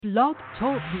Blog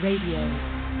Talk Radio.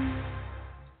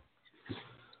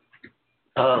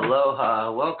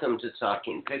 Aloha, welcome to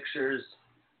Talking Pictures.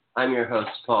 I'm your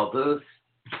host, Paul Booth.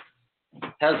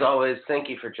 As always, thank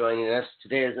you for joining us.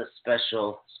 Today is a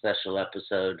special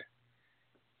episode.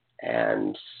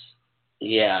 And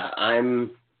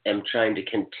I'm trying to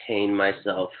contain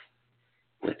myself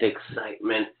with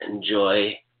excitement and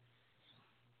joy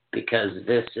because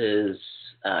this is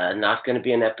not going to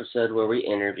be an episode where we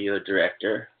interview a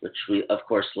director, which we, of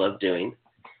course, love doing.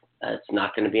 It's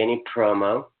not going to be any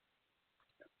promo,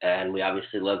 and we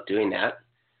obviously love doing that.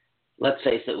 Let's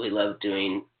face it, we love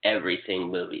doing everything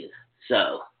movies.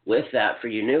 So, with that, for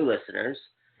you new listeners,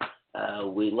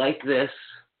 we like this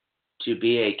to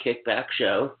be a kickback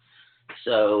show.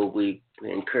 So, we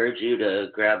encourage you to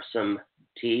grab some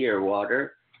tea or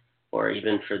water, or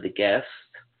even for the guests.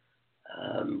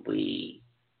 We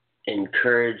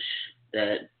encourage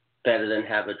that better than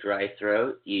have a dry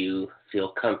throat, you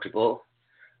feel comfortable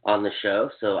on the show.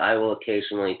 So I will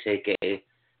occasionally take a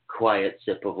quiet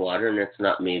sip of water, and it's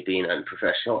not me being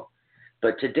unprofessional.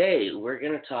 But today we're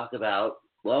going to talk about,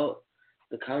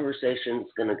 the conversation's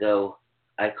going to go,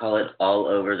 I call it all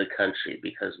over the country,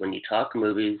 because when you talk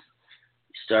movies,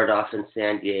 you start off in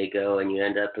San Diego and you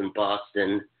end up in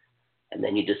Boston, and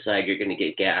then you decide you're going to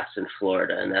get gas in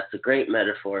Florida. And that's a great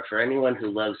metaphor for anyone who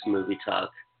loves movie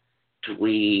talk.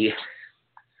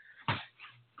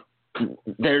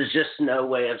 There's just no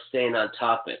way of staying on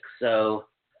topic. So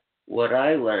what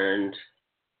I learned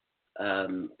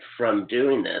from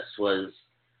doing this was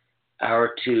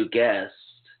our two guests,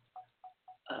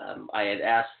 I had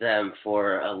asked them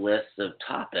for a list of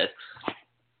topics.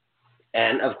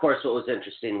 And of course, what was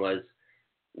interesting was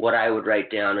what I would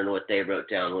write down and what they wrote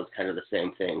down was kind of the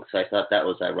same thing. So I thought that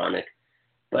was ironic.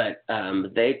 But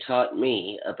they taught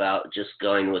me about just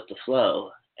going with the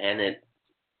flow, and it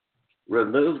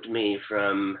removed me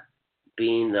from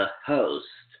being the host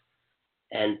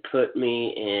and put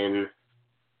me in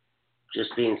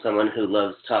just being someone who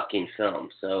loves talking film.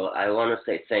 So I want to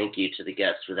say thank you to the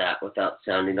guests for that without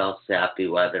sounding all sappy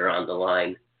while they're on the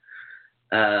line.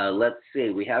 Let's see.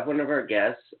 We have one of our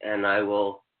guests, and I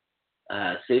will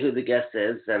see who the guest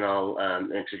is, then I'll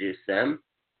introduce them.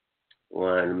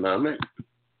 One moment.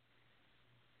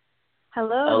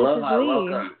 Hello, Aloha, this is Lee.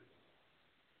 welcome.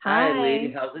 Hi,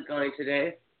 Lee. How's it going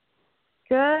today?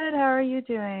 Good. How are you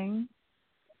doing?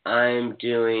 I'm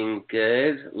doing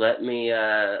good. I'm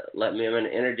going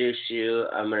to introduce you.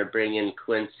 I'm going to bring in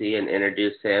Quincy and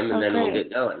introduce him, and then we'll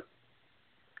get going.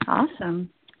 Awesome.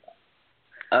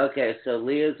 Okay, so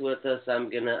Leah's with us. I'm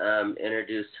going to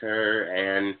introduce her,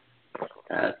 and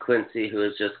Quincy, who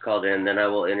has just called in, then I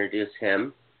will introduce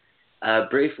him.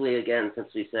 Briefly, again, since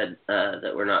we said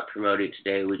that we're not promoting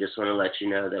today, we just want to let you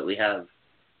know that we have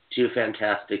two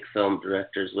fantastic film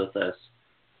directors with us.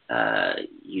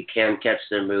 You can catch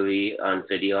their movie on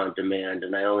video on demand,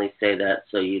 and I only say that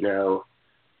so you know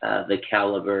the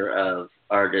caliber of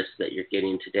artists that you're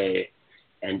getting today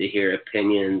and to hear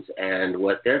opinions and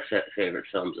what their favorite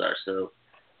films are. So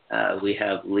we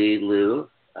have Lee Lu.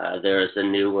 There is a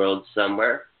New World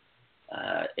Somewhere.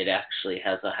 It actually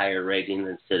has a higher rating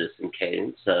than Citizen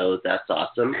Kane, so that's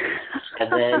awesome.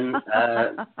 And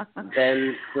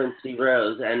then Quincy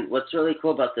Rose. And what's really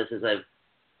cool about this is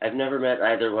I've never met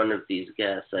either one of these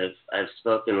guests. I've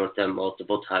spoken with them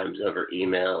multiple times over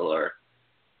email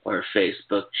or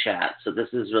Facebook chat. So this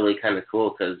is really kind of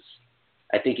cool because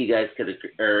I think you guys could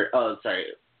agree.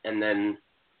 And then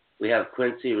we have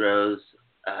Quincy Rose,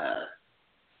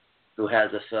 who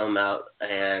has a film out,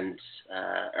 and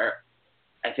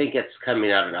I think it's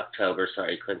coming out in October.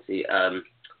 Sorry, Quincy. And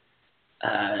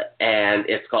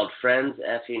it's called Friends,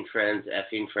 Effing Friends,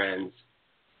 Effing Friends.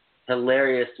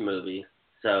 Hilarious movie.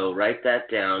 So write that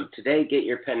down. Today, get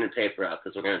your pen and paper out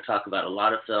because we're going to talk about a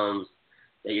lot of films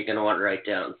that you're going to want to write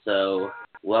down. So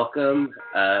welcome.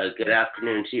 Good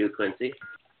afternoon to you, Quincy.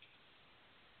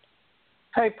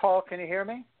 Hey, Paul. Can you hear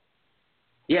me?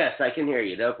 Yes, I can hear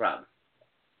you. No problem.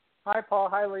 Hi, Paul.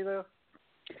 Hi, Lilu.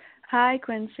 Hi,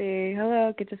 Quincy.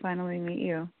 Hello. Good to finally meet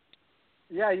you.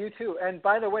 Yeah, you too. And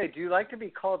by the way, do you like to be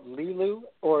called Lilu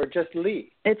or just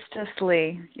Lee? It's just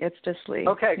Lee.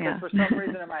 Okay, because for some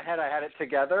reason in my head I had it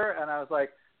together, and I was like,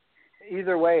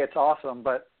 either way, it's awesome.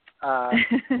 But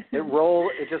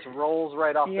it just rolls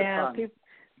right off the tongue. Yeah,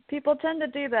 people tend to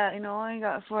do that. I only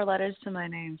got 4 letters to my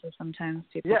name, so sometimes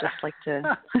people just like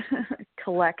to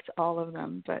collect all of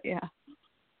them. But yeah.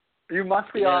 You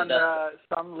must be on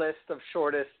some list of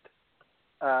shortest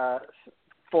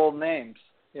full names.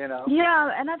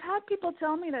 Yeah, and I've had people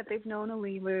tell me that they've known a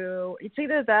Lilu. It's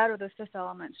either that or the Fifth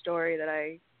Element story that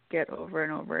I skit over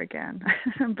and over again.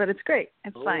 But it's great.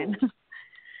 It's fine.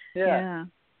 Yeah.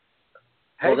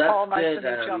 Hey, well, Paul, nice to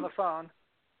meet you on the phone.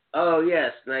 Oh,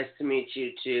 yes, nice to meet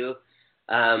you, too.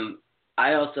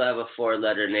 I also have a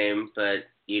 4-letter name, but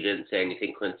you didn't say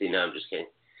anything, Quincy. No, I'm just kidding.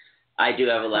 I do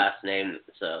have a last name,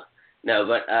 so no,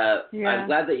 but I'm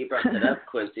glad that you brought that up,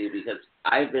 Quincy, because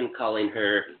I've been calling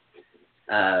her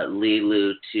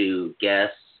Lilu to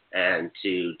guests and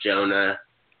to Jonah,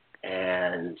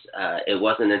 and it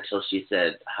wasn't until she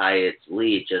said, "Hi, it's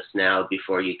Lee," just now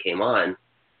before you came on,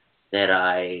 that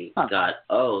I got,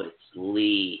 oh, it's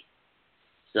Lee.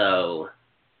 So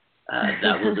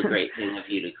that was a great thing of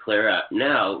you to clear up.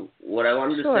 Now, what I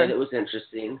wanted to say that was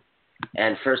interesting,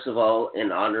 and first of all,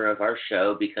 in honor of our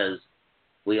show, because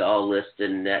we all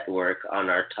listed network on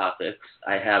our topics,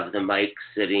 I have the mic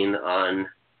sitting on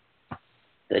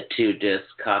the 2-disc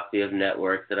copy of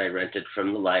Network that I rented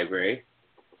from the library.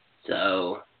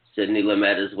 So Sidney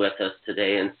Lumet is with us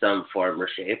today in some form or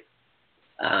shape.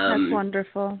 That's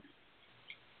wonderful.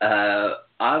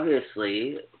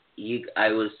 Obviously, I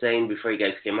was saying before you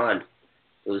guys came on,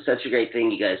 it was such a great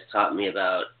thing you guys taught me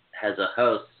about as a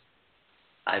host.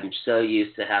 I'm so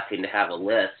used to having to have a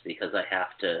list because I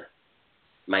have to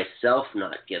myself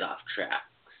not get off track.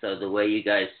 So the way you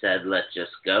guys said, let's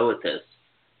just go with this,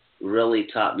 really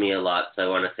taught me a lot. So I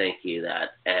want to thank you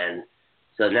that. And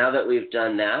so now that we've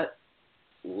done that,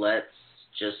 let's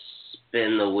just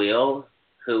spin the wheel.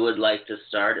 Who would like to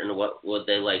start, and what would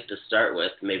they like to start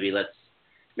with? Maybe let's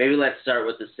start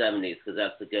with the 70s, because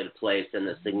that's a good place and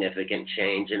a significant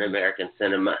change in American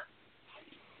cinema.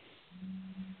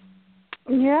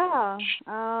 Yeah.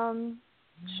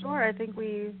 Sure. I think do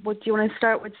you want to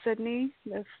start with Sidney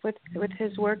with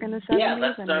his work in the 70s? Yeah,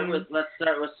 let's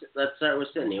start with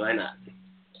Sidney. Why not?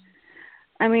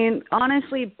 I mean,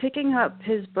 honestly, picking up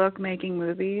his book, Making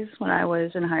Movies, when I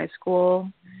was in high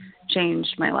school,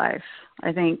 changed my life.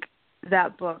 I think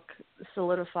that book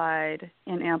solidified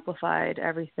and amplified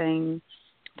everything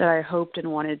that I hoped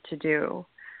and wanted to do.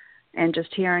 And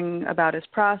just hearing about his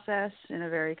process in a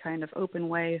very kind of open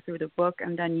way through the book,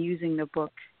 and then using the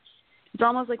book. It's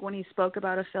almost like when he spoke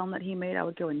about a film that he made, I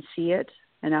would go and see it,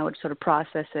 and I would sort of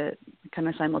process it kind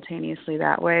of simultaneously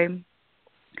that way.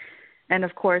 And,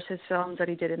 of course, his films that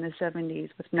he did in the 70s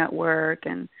with Network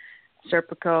and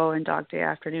Serpico and Dog Day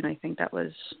Afternoon, I think that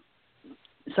was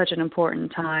such an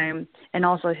important time, and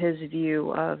also his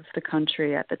view of the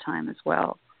country at the time as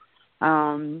well.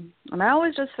 And I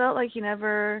always just felt like he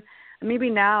never, maybe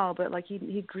now, but like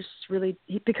he just really,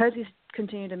 because he's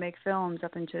continued to make films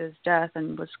up into his death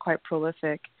and was quite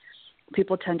prolific,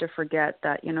 people tend to forget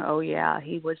that,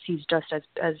 he's just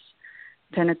as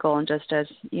pinnacle and just as,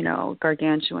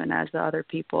 gargantuan as the other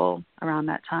people around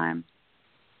that time.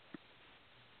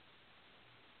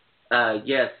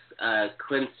 Yes,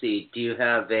 Quincy, do you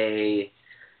have I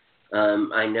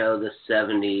know the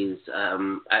 70s,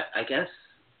 I guess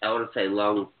I want to say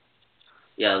Long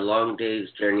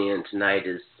Day's Journey into Night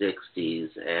is 60s,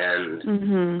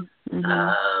 and,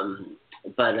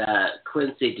 but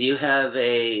Quincy, do you have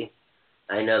I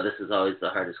know this is always the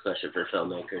hardest question for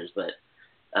filmmakers, but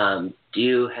do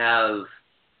you have,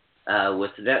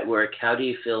 with Network, how do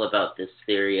you feel about this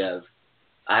theory of,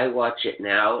 I watch it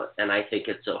now and I think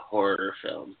it's a horror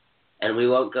film? And we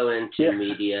won't go into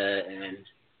media and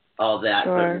all that,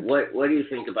 but what do you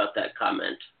think about that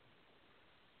comment?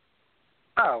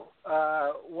 Oh,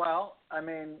 well, I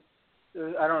mean,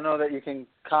 I don't know that you can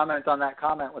comment on that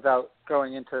comment without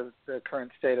going into the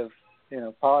current state of,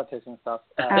 politics and stuff.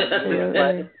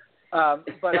 Absolutely. But I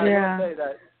will say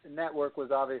that Network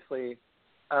was obviously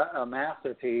a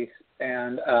masterpiece,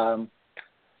 and,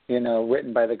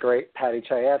 written by the great Paddy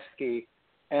Chayefsky.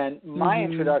 And my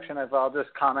introduction, if I'll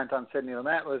just comment on Sidney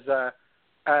Lumet, was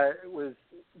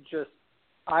just,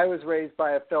 I was raised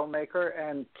by a filmmaker,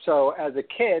 and so as a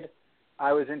kid,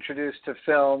 I was introduced to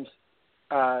films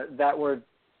that were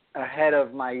ahead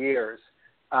of my years.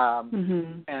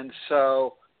 And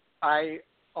so I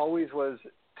always was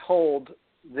told,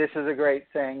 this is a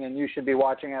great thing, and you should be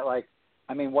watching it.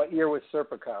 What year was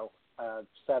Serpico?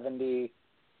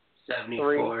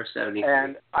 74, 73.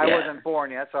 And I wasn't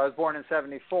born yet, so I was born in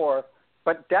 74.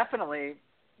 But definitely,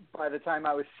 by the time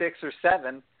I was 6 or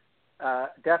 7,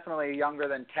 definitely younger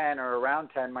than 10 or around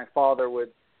 10, my father would,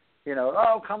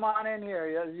 oh, come on in here,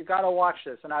 you got to watch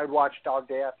this. And I would watch Dog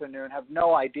Day Afternoon, have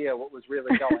no idea what was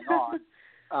really going on.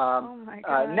 Oh my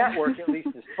God. Network, at least,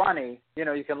 is funny.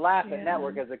 You can laugh at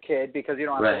Network as a kid because you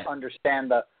don't have to understand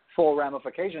the full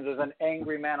ramifications. There's an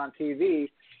angry man on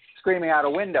TV screaming out a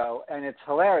window, and it's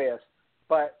hilarious.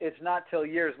 But it's not till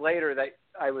years later that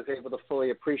I was able to fully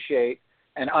appreciate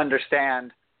and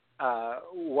understand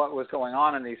what was going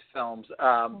on in these films.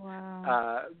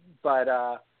 Wow. But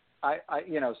I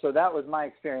so that was my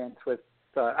experience with.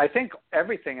 I think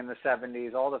everything in the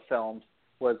 70s, all the films,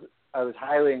 I was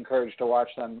highly encouraged to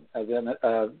watch them as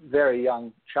a very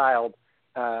young child,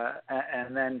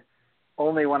 and then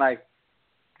only when I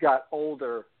got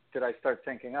older did I start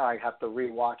thinking, I have to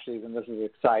rewatch these, and this is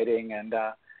exciting, and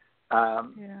I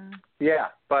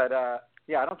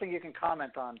don't think you can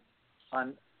comment on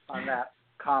that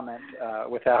comment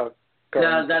without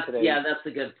going into today's. That's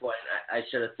a good point. I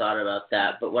should have thought about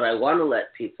that. But what I want to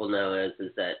let people know is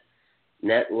that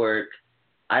Network,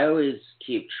 I always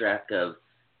keep track of.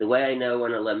 The way I know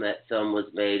when a Lumet film was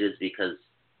made is because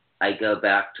I go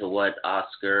back to what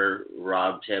Oscar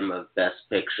robbed him of Best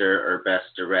Picture or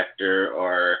Best Director,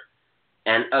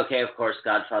 and of course,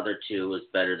 Godfather 2 was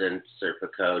better than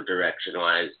Serpico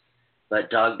direction-wise,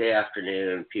 but Dog Day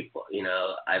Afternoon, people,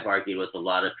 I've argued with a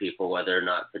lot of people whether or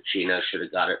not Pacino should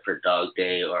have got it for Dog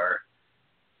Day or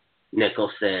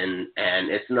Nicholson, and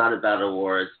it's not about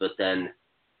awards, but then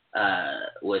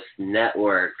with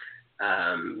Network,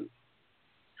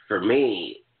 for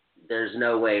me, there's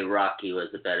no way Rocky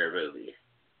was a better movie.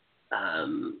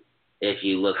 If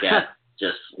you look at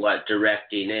just what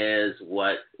directing is,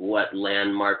 what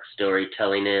landmark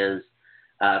storytelling is.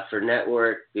 For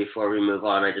Network, before we move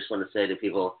on, I just want to say to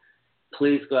people,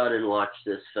 please go out and watch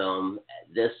this film.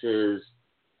 This is,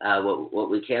 what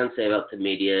we can say about the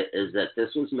media is that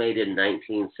this was made in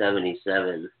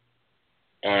 1977,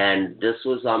 and this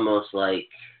was almost like,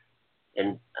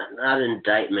 not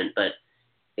indictment, but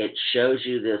it shows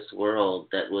you this world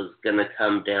that was going to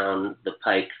come down the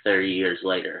pike 30 years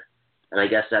later. And I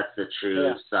guess that's the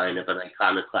true sign of an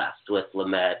iconoclast with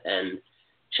Lumet and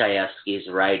Chayefsky's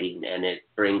writing. And it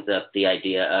brings up the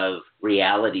idea of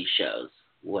reality shows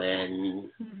when,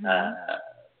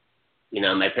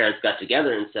 my parents got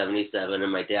together in 77,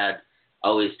 and my dad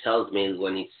always tells me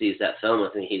when he sees that film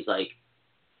with me, he's like,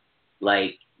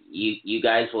 you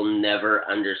guys will never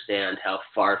understand how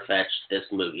far-fetched this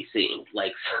movie seemed.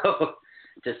 So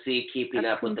to see Keeping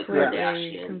Up with the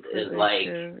Kardashians is like,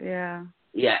 true.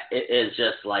 it is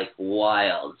just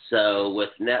wild. So with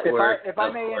Network, if I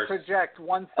may interject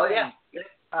one thing,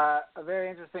 a very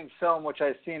interesting film which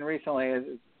I've seen recently is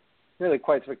really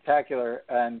quite spectacular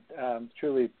and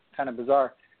truly kind of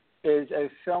bizarre. Is a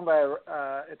film it's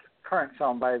a current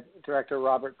film by director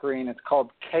Robert Greene. It's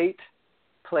called Kate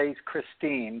Plays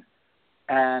Christine,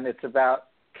 and it's about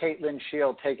Caitlin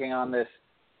Shield taking on this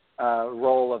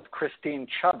role of Christine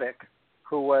Chubbuck,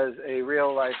 who was a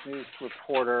real-life news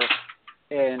reporter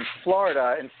in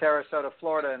Florida, in Sarasota,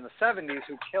 Florida, in the 70s,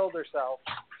 who killed herself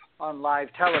on live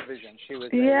television. She was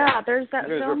there's that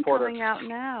news film reporter. Coming out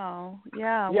now.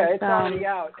 It's already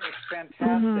out. It's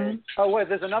fantastic. Oh, wait,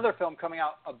 there's another film coming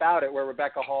out about it where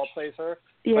Rebecca Hall plays her.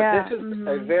 Yeah. But this is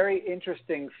a very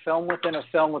interesting film within a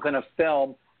film within a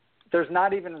film. There's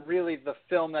not even really the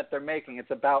film that they're making.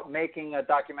 It's about making a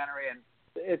documentary, and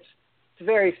it's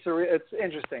very surreal. It's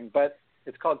interesting, but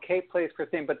it's called Kate Plays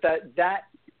Christine. But that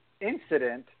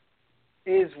incident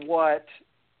is what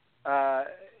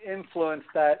influenced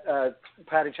that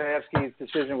Patty Chayefsky's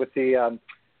decision with the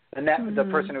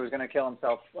person who was going to kill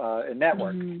himself in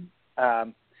Network.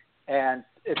 And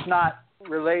it's not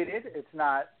related. It's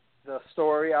not the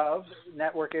story of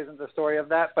Network. Isn't the story of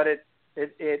that, but it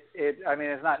I mean,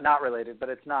 it's not related, but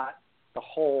it's not the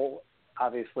whole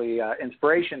obviously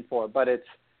inspiration for it, but it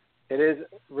is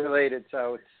related.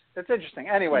 So it's interesting.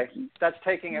 Anyway, that's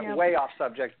taking it way off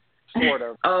subject, sort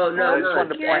of. Oh no! I just wanted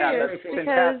to point out that's a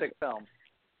fantastic film.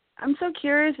 I'm so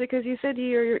curious because you said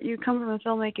you come from a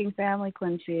filmmaking family,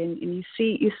 Quincy, and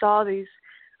you saw these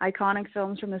iconic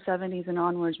films from the 70s and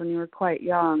onwards when you were quite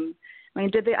young. I mean,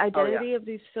 did the identity of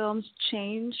these films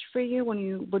change for you when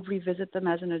you would revisit them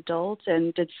as an adult?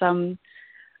 And did some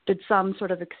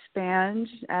sort of expand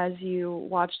as you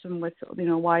watched them with,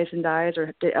 Wise and Dies,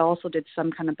 or did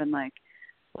some kind of been like,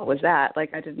 what was that?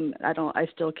 Like, I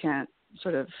still can't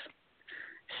sort of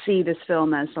see this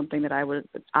film as something that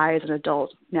I as an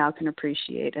adult now can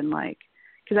appreciate and like,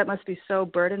 because that must be so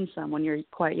burdensome when you're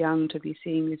quite young to be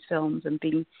seeing these films and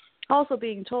being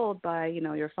told by,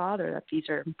 your father that these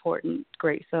are important,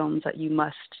 great films that you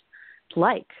must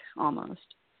like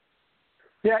almost.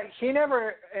 Yeah, he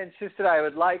never insisted I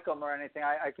would like them or anything.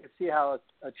 I could see how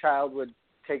a child would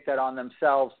take that on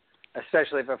themselves,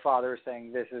 especially if a father is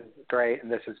saying this is great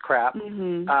and this is crap.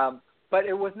 But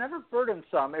it was never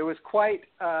burdensome. It was quite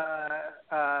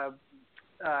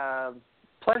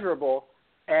pleasurable.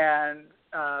 And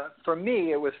for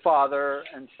me, it was father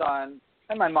and son,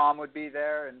 and my mom would be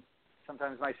there, and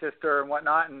sometimes my sister and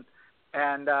whatnot. And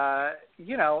And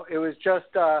it was just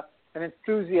an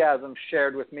enthusiasm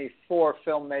shared with me for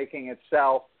filmmaking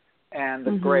itself and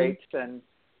the greats and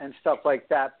stuff like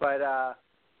that. But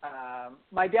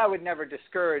my dad would never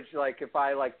discourage, like, if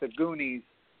I liked the Goonies,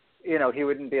 he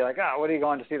wouldn't be like, oh, what are you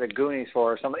going to see the Goonies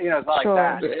for or something? It's not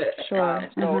like that. Sure.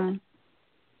 So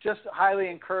just highly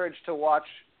encouraged to watch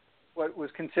what was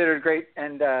considered great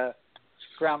and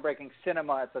groundbreaking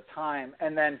cinema at the time.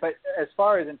 And then, but as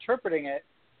far as interpreting it,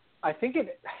 I think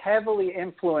it heavily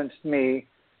influenced me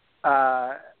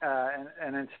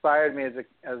and inspired me as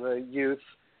a youth,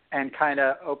 and kind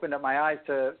of opened up my eyes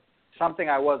to something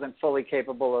I wasn't fully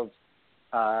capable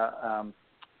of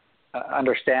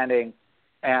understanding.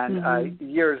 And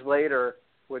years later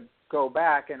would go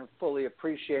back and fully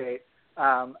appreciate,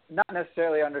 not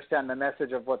necessarily understand the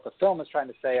message of what the film is trying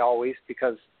to say always,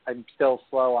 because I'm still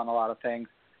slow on a lot of things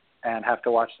and have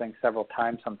to watch things several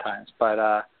times sometimes.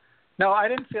 But no, I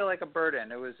didn't feel like a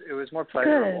burden. It was more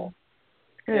pleasurable.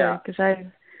 Good, because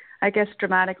I guess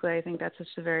dramatically, I think that's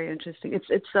just a very interesting.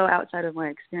 It's so outside of my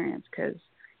experience because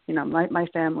my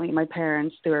family, my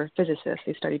parents, they were physicists.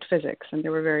 They studied physics and they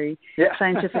were very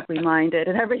scientifically minded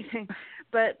and everything.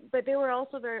 But they were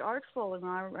also very artful. And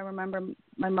I remember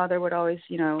my mother would always,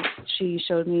 she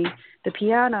showed me the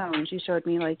piano and she showed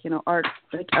me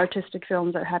artistic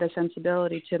films that had a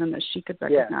sensibility to them that she could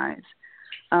recognize.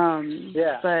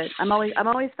 But I'm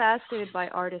always fascinated by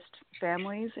artist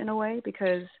families in a way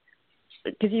because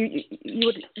you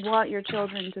would want your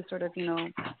children to sort of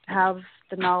have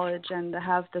the knowledge and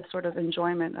have the sort of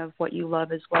enjoyment of what you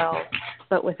love as well,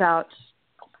 but without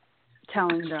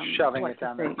telling them shoving what it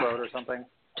down to their throat or something.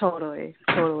 Totally.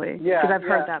 Yeah, because I've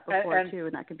heard that before too,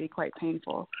 and that can be quite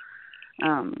painful.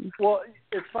 Well,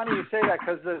 it's funny you say that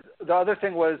because the other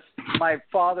thing was my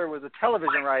father was a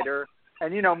television writer,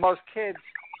 and most kids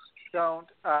don't.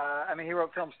 He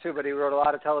wrote films too, but he wrote a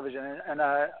lot of television, and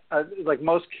like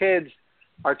most kids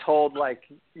are told like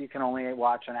you can only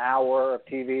watch an hour of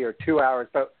TV or 2 hours,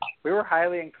 but we were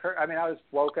highly encouraged. I was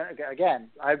woken again.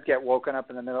 I'd get woken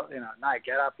up in the middle, at night.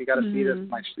 Get up, you got to see this.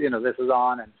 This is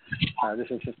on, and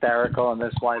this is hysterical, and this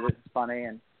is why this is funny,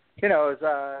 and it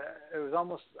was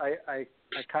almost. I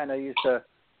kind of used to.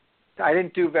 I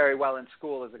didn't do very well in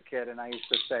school as a kid, and I used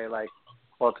to say like,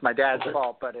 well, it's my dad's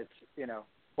fault, but it's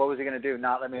what was he going to do?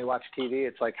 Not let me watch TV?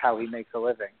 It's like how he makes a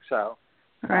living. So,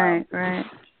 right.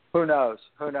 Who knows?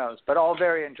 But all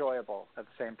very enjoyable at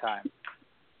the same time.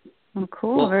 Oh,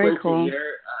 cool. Well, very Quincy, cool.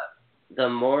 The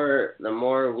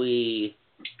more we,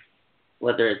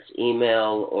 whether it's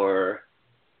email or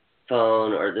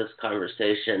phone or this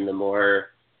conversation, the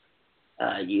more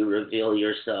you reveal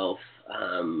yourself.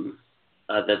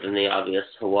 Other than the obvious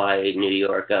Hawaii, New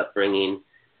York upbringing,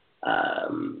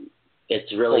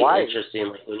 it's really Hawaii. interesting.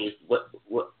 Like when you,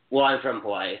 well, I'm from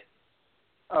Hawaii.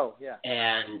 Oh yeah.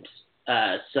 And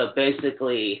so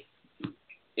basically,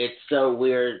 it's so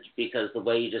weird because the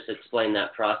way you just explained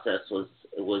that process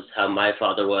was how my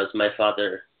father was. My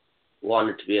father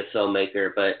wanted to be a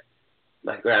filmmaker, but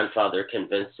my grandfather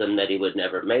convinced him that he would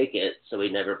never make it, so he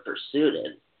never pursued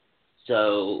it.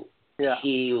 So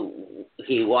he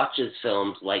watches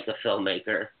films like a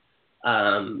filmmaker.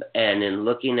 And in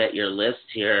looking at your list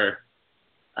here,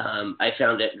 I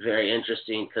found it very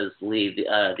interesting because Lee,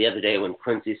 the other day when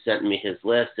Quincy sent me his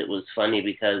list, it was funny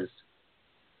because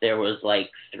there was like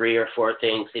 3 or 4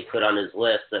 things he put on his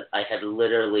list that I had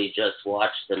literally just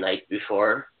watched the night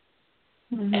before.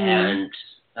 Mm-hmm. And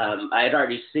I had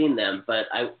already seen them, but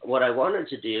what I wanted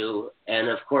to do, and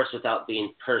of course without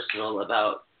being personal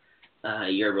about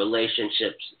your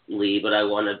relationships, Lee, but I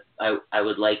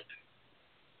would like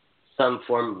some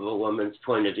form of a woman's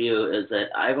point of view, is that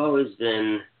I've always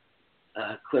been,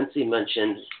 Quincy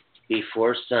mentioned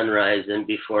Before Sunrise and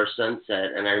Before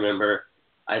Sunset, and I remember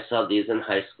I saw these in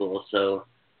high school, so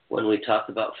when we talk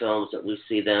about films that we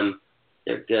see them,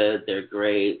 they're good, they're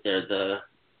great, they're the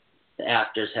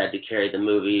actors had to carry the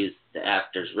movies, the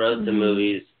actors wrote the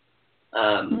movies.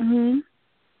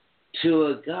 To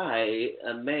a guy,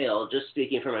 a male, just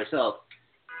speaking for myself,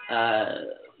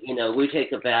 we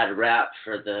take a bad rap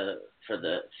for the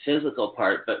physical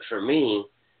part, but for me,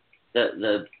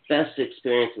 the best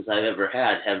experiences I've ever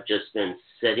had have just been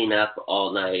sitting up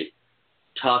all night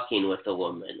talking with a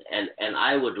woman, and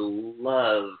I would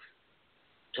love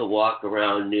to walk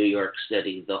around New York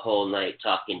City the whole night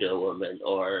talking to a woman,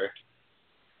 or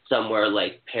somewhere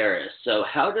like Paris. So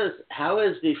how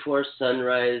is Before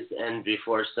Sunrise and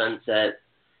Before Sunset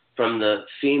from the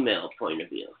female point of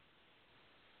view?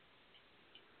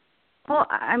 Well,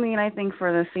 I think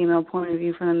for the female point of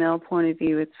view, from the male point of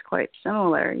view, it's quite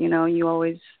similar. You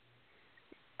always,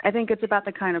 I think it's about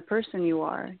the kind of person you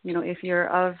are. You know, if you're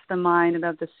of the mind and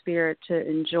of the spirit to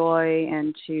enjoy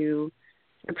and to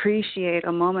appreciate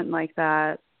a moment like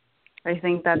that, I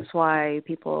think that's why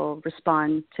people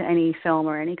respond to any film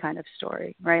or any kind of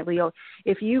story, right, Leo?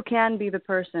 If you can be the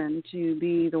person to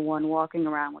be the one walking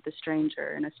around with a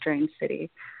stranger in a strange city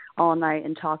all night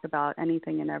and talk about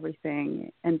anything and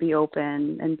everything and be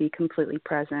open and be completely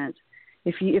present,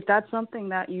 if that's something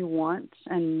that you want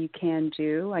and you can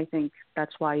do, I think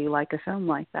that's why you like a film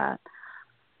like that.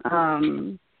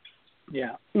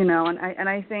 Yeah. You know, and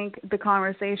I think the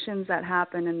conversations that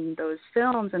happen in those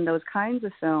films and those kinds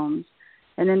of films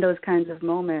and in those kinds of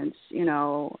moments, you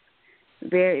know,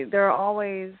 they're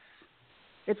always,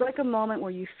 it's like a moment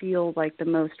where you feel like the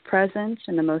most present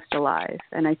and the most alive.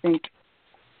 And I think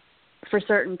for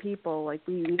certain people, like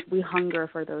we hunger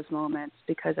for those moments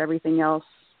because everything else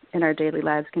in our daily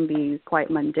lives can be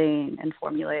quite mundane and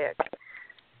formulaic.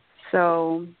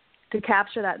 So to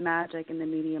capture that magic in the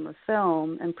medium of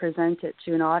film and present it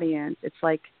to an audience, it's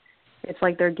like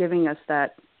they're giving us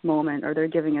that moment or they're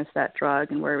giving us that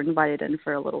drug and we're invited in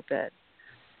for a little bit.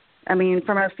 I mean,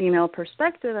 from a female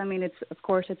perspective, I mean, it's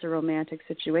a romantic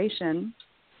situation,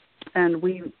 and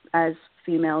we as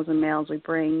females and males, we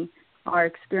bring our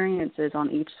experiences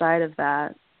on each side of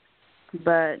that,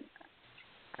 but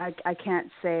I can't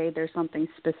say there's something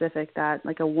specific that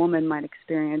like a woman might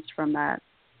experience from that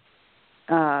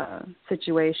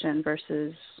situation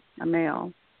versus a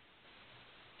male.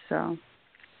 So.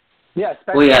 Yeah,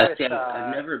 especially with,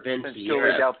 I've never been to Julie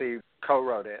Europe. Delpy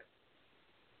co-wrote it.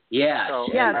 Yeah. So,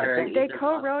 they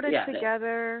co-wrote it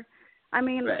together. I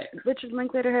mean, right. Richard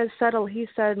Linklater has he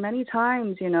said many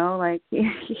times, you know, like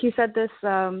he said this,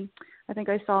 I think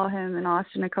I saw him in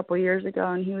Austin a couple of years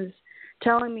ago, and he was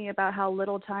telling me about how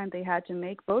little time they had to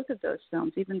make both of those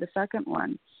films, even the second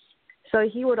one. So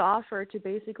he would offer to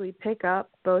basically pick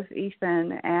up both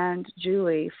Ethan and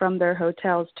Julie from their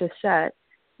hotels to set,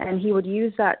 and he would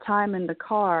use that time in the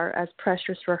car as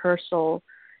precious rehearsal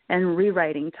and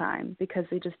rewriting time because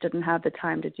they just didn't have the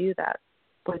time to do that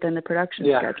within the production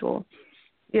schedule.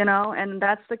 You know, and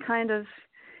that's the kind of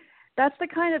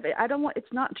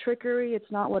it's not trickery,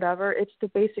 it's not whatever, it's the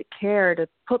basic care to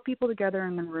put people together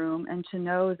in the room and to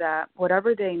know that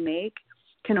whatever they make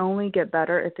can only get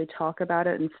better if they talk about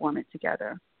it and form it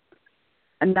together.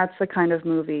 And that's the kind of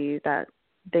movie that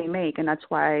they make, and that's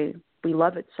why we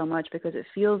love it so much, because it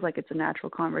feels like it's a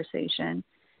natural conversation.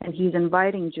 And he's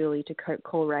inviting Julie to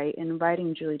co-write and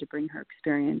inviting Julie to bring her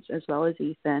experience as well as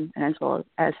Ethan and as well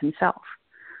as himself.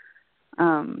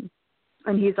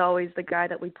 And he's always the guy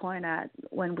that we point at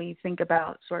when we think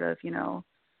about sort of, you know,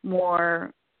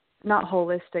 more, not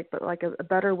holistic, but like a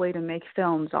better way to make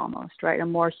films almost, right? A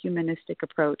more humanistic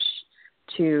approach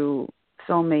to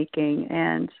filmmaking.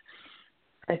 And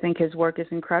I think his work is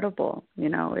incredible. You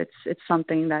know, it's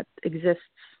something that exists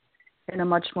in a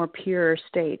much more pure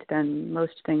state than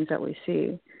most things that we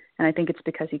see. And I think it's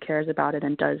because he cares about it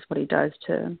and does what he does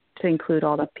to include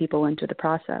all the people into the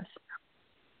process.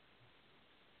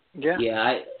 Yeah.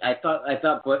 Yeah, I thought.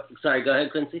 Sorry, go ahead,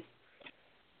 Quincy.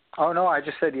 Oh no, I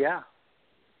just said yeah.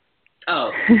 Oh,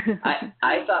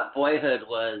 I thought Boyhood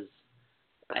was.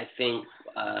 I think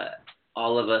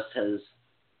all of us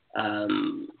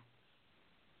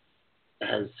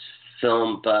as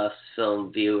film buffs,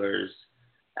 film viewers,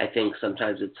 I think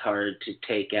sometimes it's hard to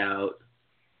take out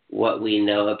what we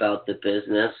know about the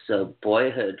business. So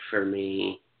Boyhood for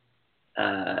me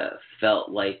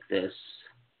felt like this.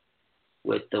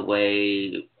 With the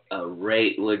way a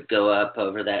rate would go up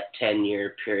over that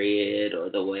 10-year period,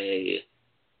 or the way,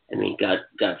 I mean, God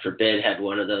forbid, had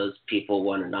one of those people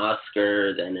won an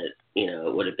Oscar, then it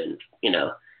would have been,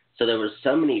 so there were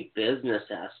so many business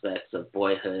aspects of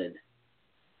Boyhood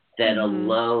that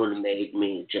alone made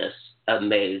me just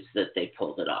amazed that they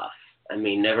pulled it off. I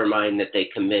mean, never mind that they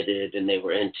committed and they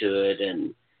were into it,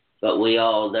 but we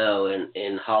all know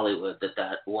in Hollywood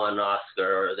that one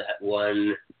Oscar or that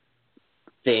one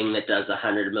thing that does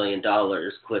 $100 million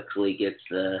quickly gets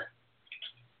the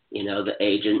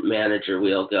agent manager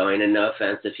wheel going. And no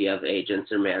offense if you have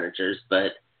agents or managers,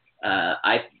 but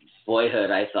Boyhood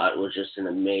I thought was just an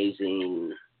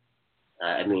amazing.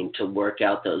 To work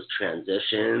out those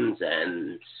transitions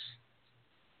and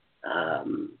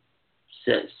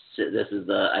this is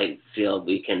I feel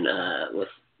we can with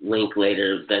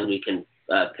Linklater, then we can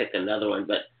pick another one.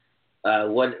 But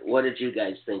what did you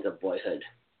guys think of Boyhood?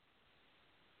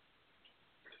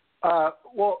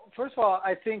 Well, first of all,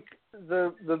 I think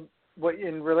what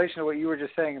in relation to what you were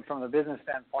just saying from the business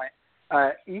standpoint,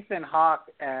 Ethan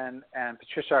Hawke and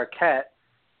Patricia Arquette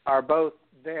are both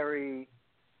very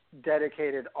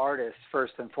dedicated artists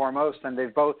first and foremost, and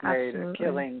they've both made a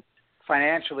killing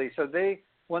financially. So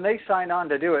when they signed on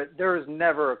to do it, there was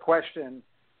never a question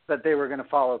that they were going to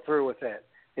follow through with it.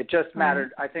 It just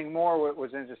mattered. I think more what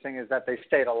was interesting is that they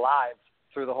stayed alive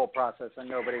through the whole process and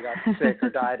nobody got sick or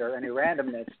died or any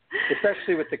randomness,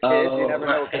 especially with the kids. You never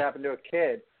know what could happen to a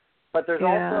kid. But there's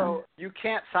also, you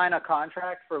can't sign a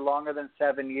contract for longer than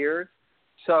 7 years.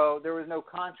 So there was no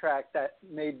contract that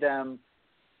made them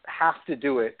have to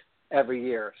do it every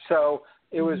year. So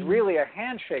it was really a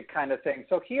handshake kind of thing.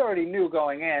 So he already knew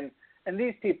going in, and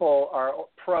these people are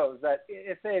pros, that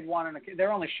if they had wanted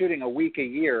they're only shooting a week a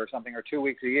year or something, or 2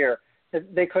 weeks a year,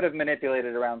 they could have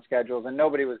manipulated around schedules and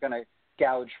nobody was going to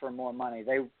gouge for more money.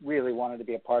 They really wanted to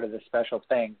be a part of this special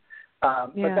thing.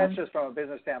 But that's just from a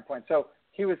business standpoint. So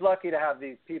he was lucky to have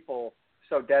these people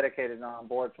so dedicated and on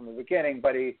board from the beginning,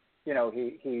 but he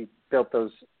built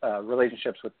those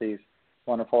relationships with these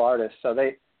wonderful artists. So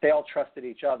they all trusted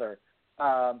each other.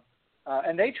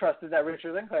 And they trusted that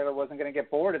Richard Linklater wasn't going to get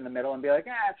bored in the middle and be like,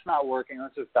 it's not working,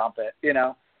 let's just dump it,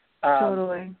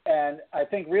 Totally. And I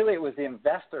think really it was the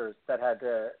investors that had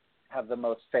to have the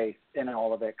most faith in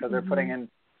all of it, because they're putting in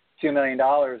 $2 million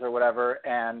or whatever,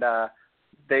 and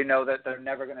they know that they're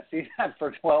never going to see that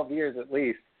for 12 years at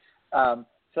least. So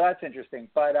that's interesting.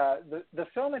 But the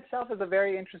film itself is a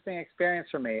very interesting experience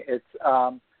for me. It's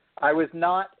I was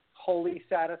not wholly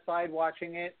satisfied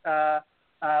watching it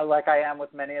like I am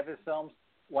with many of his films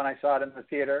when I saw it in the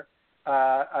theater.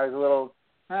 I was a little,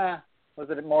 was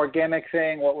it a more gimmick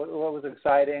thing? What was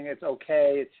exciting? It's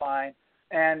okay, it's fine.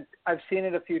 And I've seen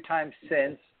it a few times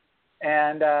since,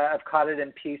 and I've caught it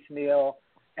in piecemeal.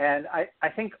 And I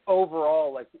think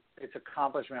overall, like, its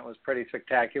accomplishment was pretty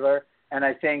spectacular. And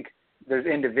I think there's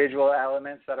individual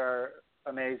elements that are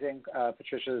amazing.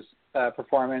 Patricia's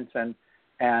performance and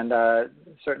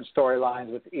certain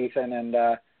storylines with Ethan and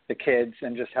the kids,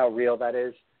 and just how real that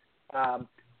is.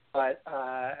 But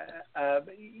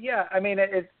I mean,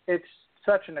 it's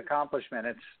such an accomplishment.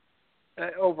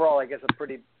 It's overall, I guess, a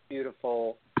pretty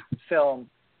beautiful film.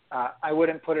 I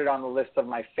wouldn't put it on the list of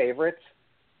my favorites,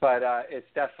 but it's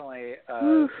definitely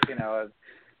a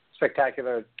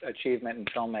spectacular achievement in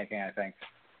filmmaking, I think.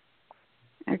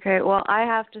 Okay, well, I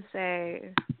have to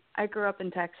say, I grew up in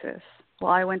Texas.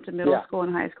 Well, I went to middle school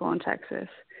and high school in Texas.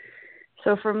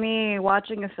 So for me,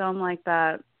 watching a film like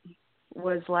that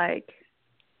was like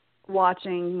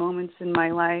watching moments in my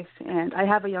life. And I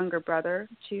have a younger brother,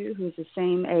 too, who's the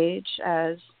same age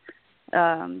as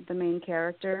the main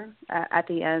character at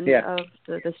the end of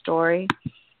the story.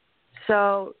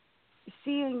 So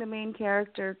seeing the main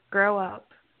character grow up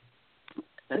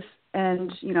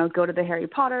and, go to the Harry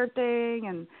Potter thing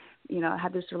and,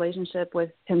 have this relationship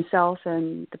with himself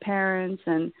and the parents,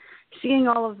 and seeing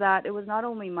all of that, it was not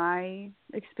only my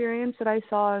experience that I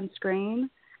saw on screen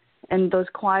and those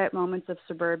quiet moments of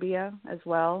suburbia as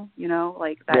well,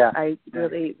 like that I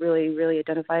really, really, really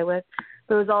identify with.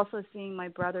 But it was also seeing my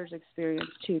brother's experience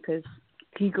too, because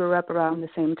he grew up around the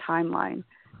same timeline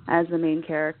as the main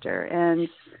character. And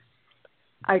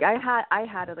I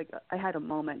had a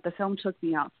moment. The film took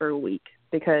me out for a week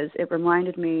because it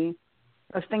reminded me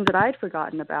of things that I'd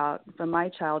forgotten about from my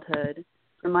childhood,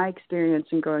 from my experience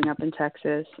in growing up in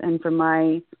Texas, and from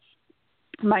my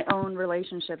own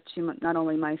relationship to not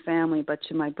only my family but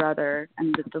to my brother,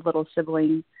 and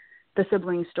the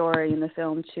sibling story in the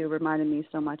film too reminded me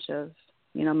so much of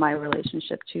my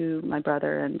relationship to my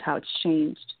brother and how it's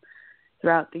changed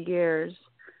throughout the years.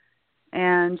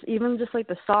 And even just like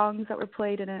the songs that were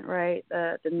played in it, right?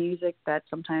 The music that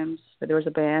sometimes there was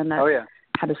a band that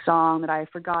had a song that I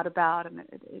forgot about, and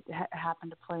it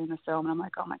happened to play in the film, and I'm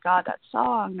like, oh my God, that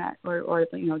song, or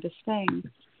this thing.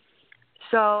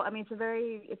 So I mean,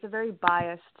 it's a very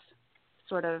biased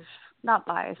sort of, not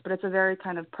biased, but it's a very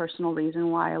kind of personal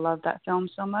reason why I love that film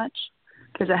so much,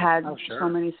 because it had so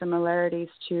many similarities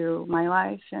to my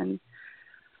life. And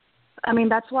I mean,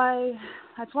 that's why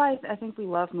I think we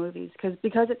love movies, because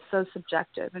it's so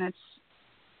subjective, and it's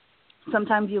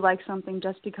sometimes you like something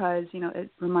just because,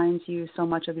 it reminds you so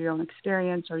much of your own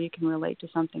experience, or you can relate to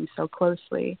something so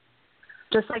closely.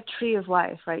 Just like Tree of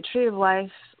Life, right? Tree of Life,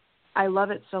 I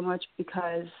love it so much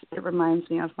because it reminds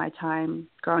me of my time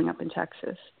growing up in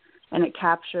Texas, and it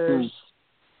captures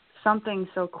something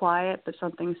so quiet, but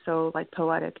something so like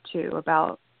poetic too,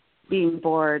 about being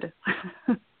bored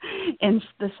in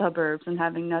the suburbs and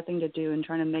having nothing to do and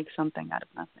trying to make something out of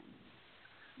nothing.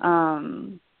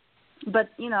 But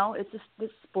it's just this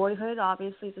boyhood.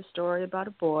 Obviously, it's a story about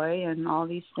a boy and all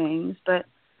these things. But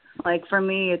like for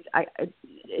me,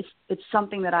 it's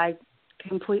something that I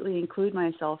completely include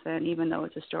myself in, even though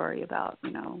it's a story about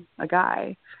a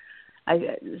guy.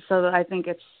 I think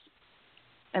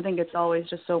it's always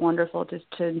just so wonderful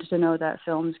to know that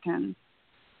films can,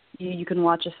 you can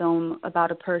watch a film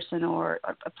about a person or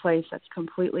a place that's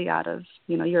completely out of,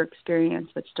 your experience,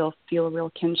 but still feel a real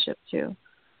kinship to.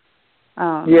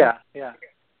 Yeah.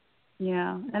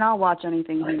 Yeah, and I'll watch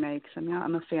anything he makes. I mean,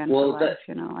 I'm a fan for life,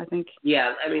 I think.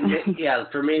 Yeah, I mean,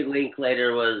 for me,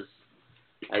 Linklater was,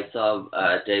 I saw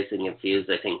Dazed and Confused,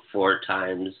 I think, 4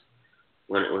 times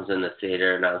when it was in the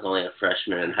theater, and I was only a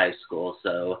freshman in high school,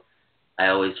 so I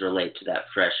always relate to that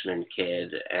freshman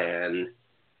kid, and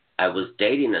I was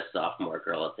dating a sophomore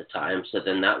girl at the time, so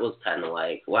then that was kind of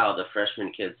like, wow, the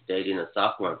freshman kid's dating a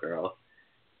sophomore girl.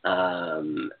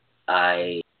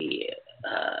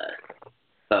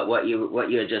 But what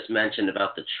you had just mentioned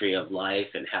about the Tree of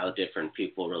Life and how different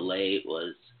people relate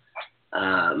was,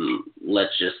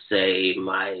 let's just say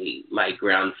my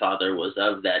grandfather was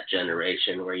of that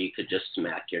generation where you could just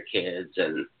smack your kids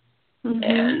and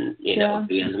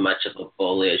be as much of a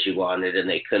bully as you wanted, and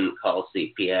they couldn't call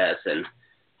CPS. And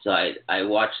so I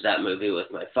watched that movie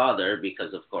with my father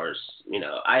because, of course,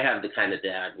 I have the kind of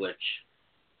dad which,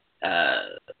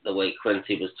 the way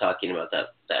Quincy was talking about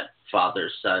that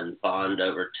father-son bond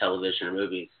over television or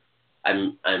movies,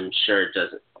 I'm sure it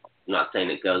doesn't. I'm not saying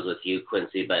it goes with you,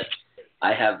 Quincy, but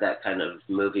I have that kind of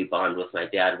movie bond with my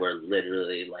dad where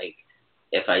literally, like,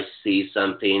 if I see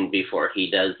something before he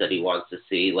does that he wants to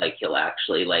see, like, he'll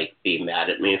actually, like, be mad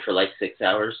at me for, like, 6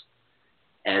 hours.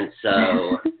 And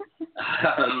so,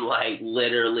 like,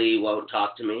 literally won't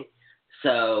talk to me.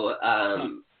 So,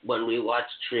 when we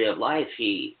watched Tree of Life,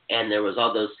 and there was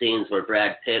all those scenes where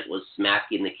Brad Pitt was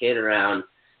smacking the kid around,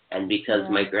 and because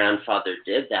my grandfather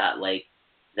did that, like,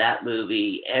 that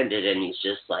movie ended, and he's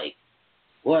just like,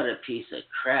 what a piece of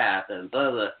crap, and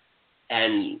blah, blah.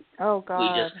 And we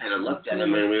just kind of looked at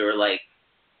him, and we were like,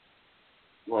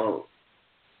 well,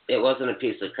 it wasn't a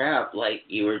piece of crap. Like,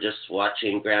 you were just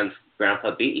watching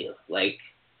Grandpa beat you. Like,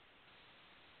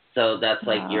 so that's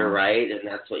like, you're right, and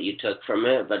that's what you took from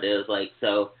it. But it was like,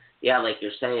 so, yeah, like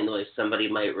you're saying, like somebody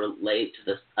might relate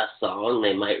to a song,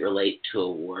 they might relate to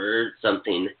a word,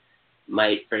 something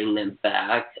might bring them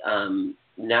back.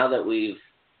 Now that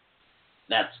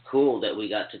that's cool that we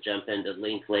got to jump into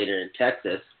Linklater in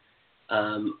Texas.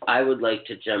 I would like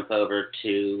to jump over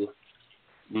to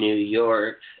New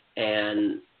York,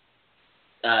 and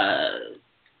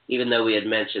even though we had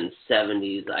mentioned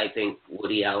 70s, I think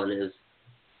Woody Allen is,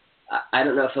 I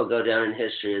don't know if he'll go down in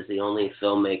history as the only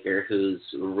filmmaker who's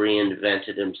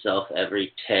reinvented himself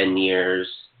every 10 years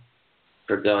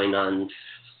for going on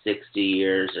 60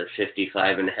 years or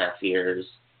 55 and a half years.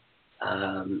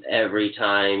 Every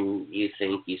time you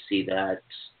think you see that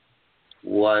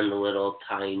one little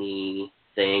tiny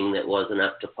thing that wasn't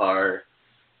up to par,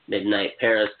 Midnight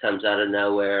Paris comes out of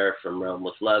nowhere, From Rome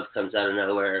with Love comes out of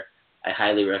nowhere. I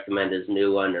highly recommend his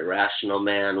new one, Irrational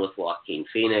Man, with Joaquin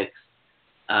Phoenix.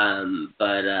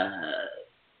 But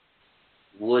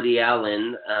Woody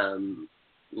Allen,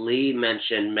 Lee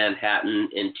mentioned Manhattan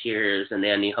in Tears and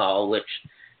Annie Hall, which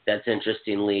that's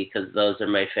interesting, Lee, because those are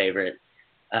my favorite.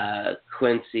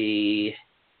 Quincy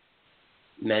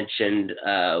mentioned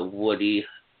Woody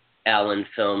Allen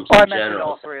films in general. I mentioned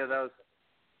all 3 of those.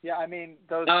 Yeah, I mean,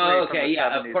 those 3 from the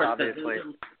 70s, of course, obviously.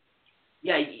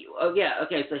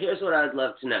 Okay, so here's what I'd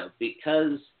love to know.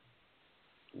 Because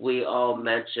we all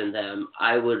mentioned them,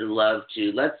 I would love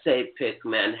to, let's say, pick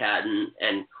Manhattan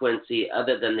and Quincy,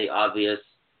 other than the obvious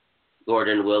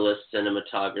Gordon Willis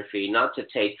cinematography, not to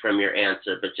take from your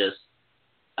answer, but just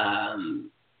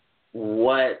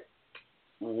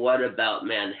what about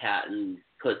Manhattan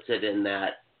puts it in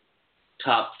that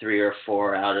top 3 or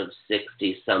 4 out of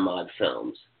 60 some odd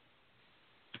films?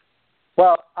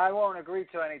 Well, I won't agree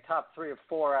to any top 3 or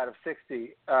 4 out of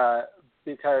 60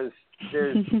 because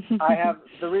there's I have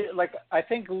I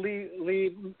think Lee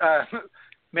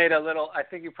made a little. I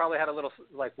think you probably had a little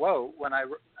like whoa when I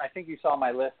think you saw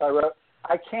my list. I wrote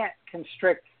I can't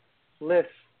constrict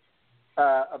lists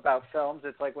about films.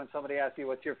 It's like when somebody asks you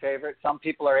what's your favorite. Some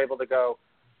people are able to go,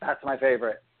 that's my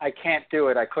favorite. I can't do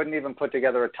it. I couldn't even put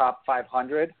together a top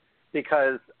 500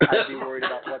 because I'd be worried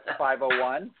about what's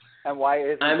 501 and why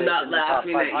isn't I'm it not in the top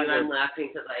laughing at 500. you. I'm laughing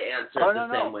because I answered the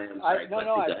same way. I'm sorry.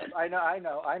 I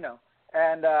know.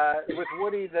 And with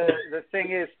Woody, the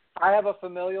thing is, I have a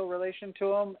familial relation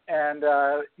to him, and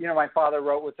my father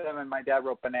wrote with him, and my dad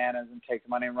wrote Bananas and Take the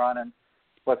Money and Run and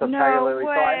What's Up, Tiger Lily.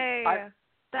 Way. So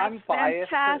That's I'm biased.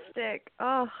 Fantastic.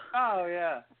 Oh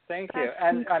yeah, thank you. That's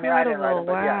And incredible. I mean, I didn't write it,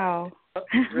 but wow.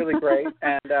 it's really great.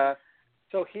 And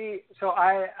so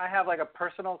I have like a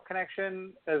personal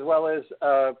connection as well as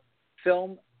a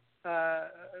film,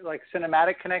 like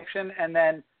cinematic connection, and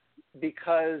then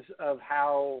because of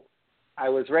how I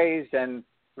was raised and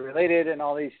related and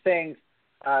all these things,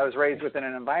 I was raised within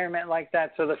an environment like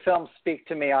that. So the films speak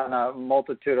to me on a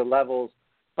multitude of levels.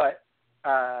 But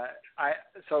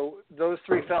so those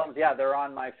three films, yeah, they're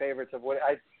on my favorites of what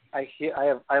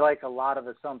I like a lot of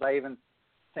his films. I even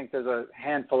think there's a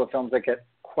handful of films that get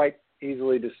quite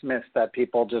easily dismissed that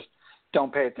people just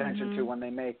don't pay attention to when they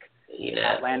make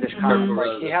outlandish comments.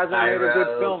 Like, he hasn't made a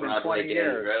good film in 20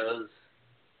 years.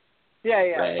 Yeah.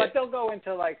 Right. But they'll go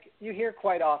into, like, you hear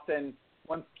quite often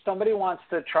when somebody wants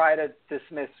to try to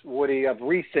dismiss Woody of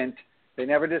recent, they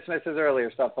never dismiss his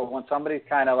earlier stuff, but when somebody's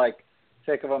kind of like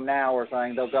sick of him now or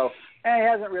something, they'll go, he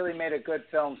hasn't really made a good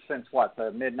film since what,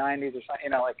 the mid-90s or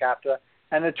something, like after.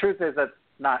 And the truth is that's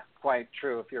not quite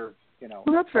true if you're, Well,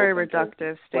 that's a very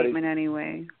reductive statement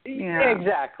anyway. Yeah.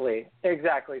 Exactly.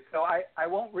 So I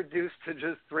won't reduce to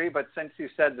just three, but since you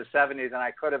said the 70s, and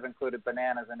I could have included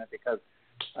Bananas in it because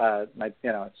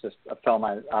it's just a film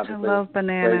I obviously love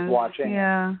Bananas. Watching.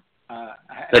 Yeah.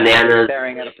 Bananas.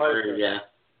 Staring at a poster. Yeah.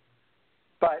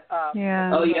 But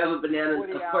yeah. Oh, you have a Bananas.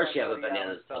 Of course, you have a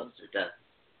Bananas poster. Duh.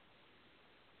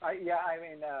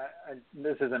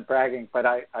 This isn't bragging, but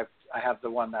I have the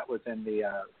one that was in the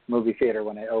movie theater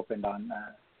when it opened on,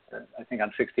 I think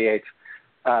on 68th.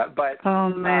 But oh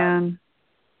man.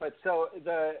 But so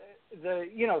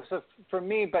so for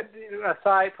me, but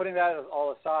putting that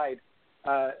all aside,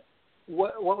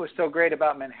 what was so great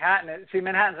about Manhattan? See,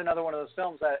 Manhattan's another one of those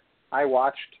films that I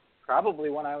watched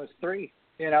probably when I was 3,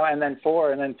 and then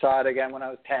 4, and then saw it again when I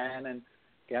was 10, and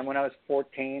again when I was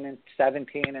 14 and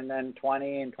 17, and then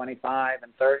 20 and 25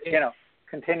 and 30.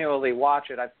 Continually watch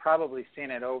it. I've definitely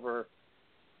seen it over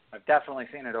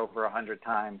 100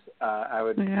 times. I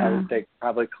would say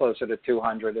probably closer to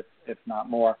 200, if not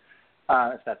more,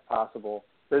 if that's possible.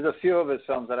 There's a few of his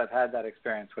films that I've had that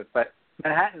experience with, but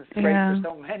Manhattan's great for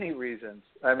so many reasons.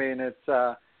 I mean, it's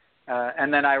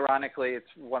and then ironically, it's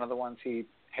one of the ones he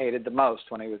hated the most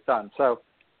when he was done. So,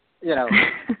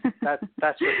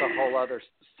 that's just a whole other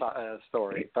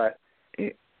story. But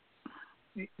the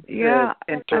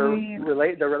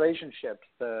relationships,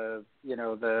 the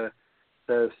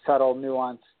subtle,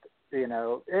 nuanced,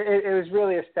 it was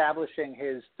really establishing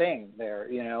his thing there.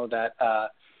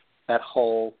 That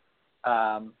whole.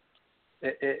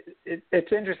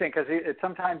 It's interesting because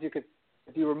sometimes you could,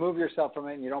 if you remove yourself from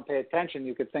it and you don't pay attention,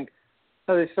 you could think,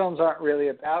 these films aren't really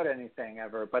about anything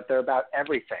ever, but they're about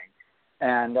everything.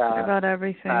 And they're about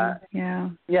everything. Yeah,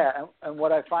 and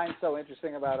what I find so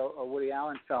interesting about a Woody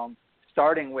Allen film,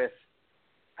 starting with,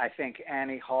 I think,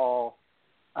 Annie Hall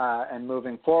and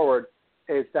moving forward,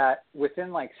 is that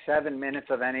within like 7 minutes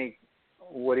of any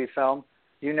Woody film,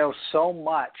 you know so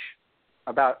much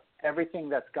about everything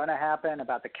that's going to happen,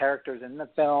 about the characters in the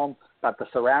film, about the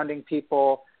surrounding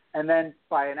people. And then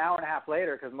by an hour and a half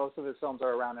later, because most of his films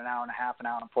are around an hour and a half, an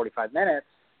hour and 45 minutes,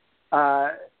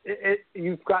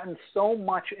 you've gotten so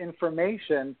much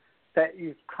information that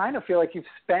you kind of feel like you've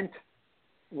spent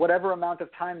whatever amount of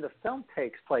time the film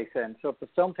takes place in. So if the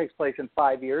film takes place in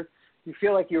 5 years, you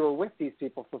feel like you were with these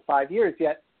people for 5 years,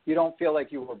 yet you don't feel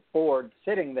like you were bored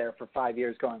sitting there for 5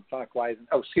 years going, fuck, why isn't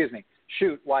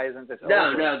this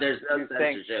over? No, there's no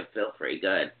censorship. Feel free,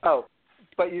 go ahead. Oh,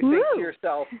 but you think to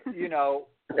yourself, in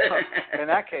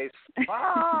that case,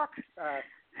 fuck.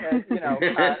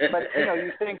 But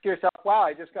you think to yourself, wow,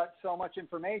 I just got so much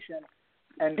information.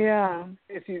 And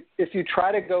if you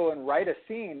try to go and write a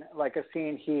scene like a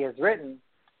scene he has written,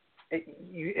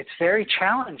 it's very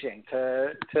challenging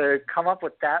to come up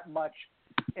with that much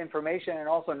information and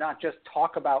also not just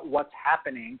talk about what's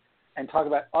happening and talk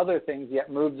about other things, yet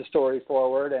move the story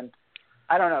forward. And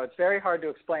I don't know, it's very hard to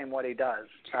explain what he does.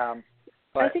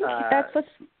 But, I think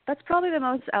that's probably the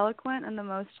most eloquent and the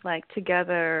most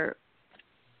together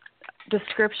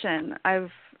description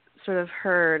I've sort of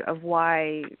heard of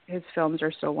why his films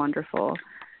are so wonderful.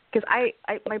 Because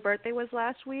my birthday was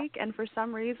last week, and for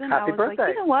some reason Happy I was birthday.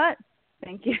 like, you know what?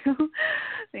 Thank you.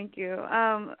 Thank you.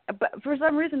 But for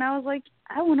some reason I was like,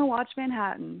 I want to watch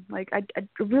Manhattan. I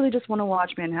really just want to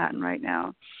watch Manhattan right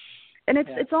now. And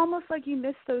it's almost like you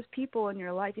miss those people in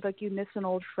your life. Like you miss an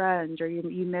old friend, or you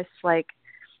miss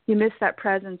that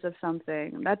presence of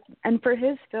something. And for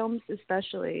his films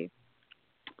especially,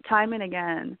 time and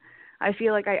again, I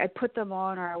feel like I put them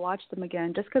on or I watch them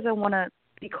again just because I want to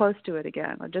be close to it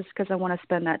again, or just because I want to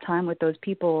spend that time with those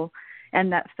people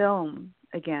and that film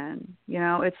again.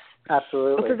 It's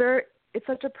absolutely. It's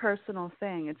such a personal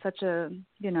thing. It's such a,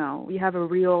 you have a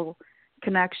real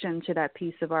connection to that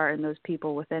piece of art and those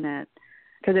people within it,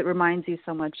 because it reminds you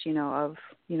so much, of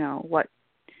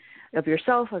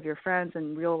yourself, of your friends,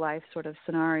 and real life sort of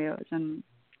scenarios. And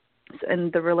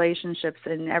and the relationships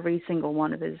in every single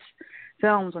one of his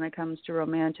films when it comes to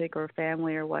romantic or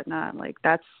family or whatnot. Like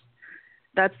that's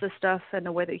the stuff, and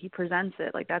the way that he presents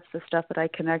it, like that's the stuff that I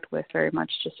connect with very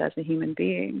much just as a human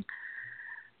being.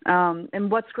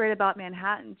 And what's great about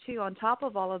Manhattan too, on top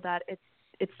of all of that,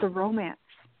 it's the romance,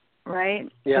 right?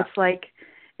 Yeah. It's like,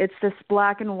 it's this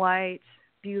black and white,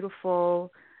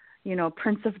 beautiful, you know,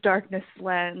 Prince of Darkness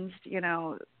lensed, you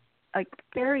know, like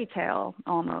fairy tale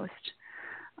almost.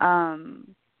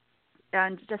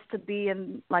 And just to be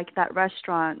in like that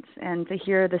restaurant and to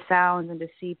hear the sounds and to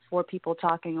see four people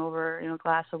talking over, you know, a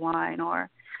glass of wine, or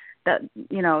that,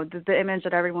 you know, the image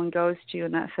that everyone goes to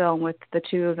in that film with the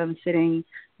two of them sitting,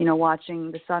 you know,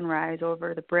 watching the sunrise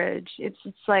over the bridge. It's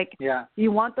like,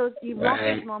 you want those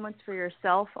moments for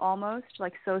yourself almost,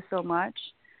 like so much,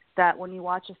 that when you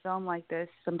watch a film like this,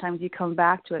 sometimes you come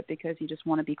back to it because you just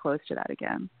want to be close to that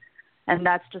again. And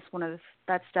that's just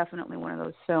that's definitely one of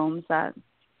those films that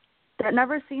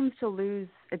never seems to lose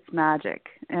its magic.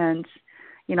 And,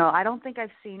 you know, I don't think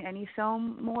I've seen any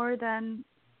film more than,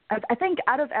 I think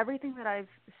out of everything that I've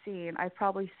seen, I've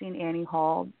probably seen Annie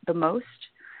Hall the most.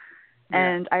 Yeah.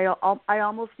 And I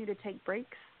almost need to take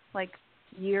breaks, like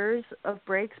years of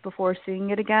breaks before seeing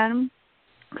it again.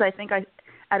 Because I think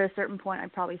at a certain point, I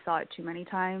probably saw it too many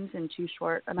times in too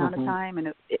short amount of time.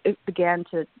 And it began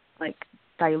to like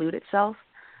dilute itself.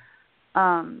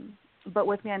 But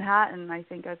with Manhattan, I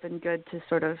think I've been good to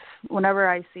sort of, whenever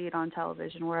I see it on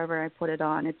television, wherever I put it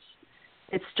on, it's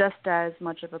just as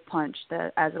much of a punch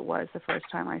as it was the first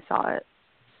time I saw it.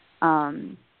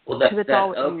 Well, that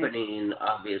opening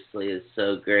obviously is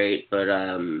so great, but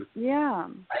yeah,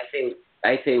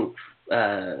 I think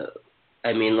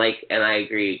I mean, like, and I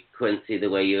agree, Quincy, the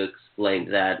way you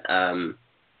explained that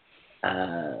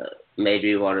made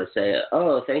me want to say,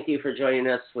 oh, thank you for joining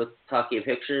us with Talking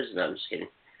Pictures. No, I'm just kidding.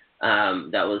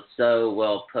 That was so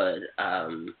well put.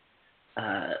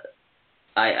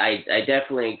 I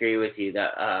definitely agree with you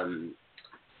that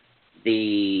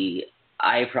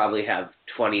I probably have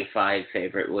 25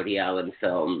 favorite Woody Allen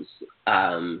films,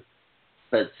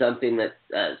 but something that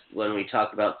when we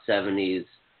talk about 70s,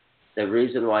 the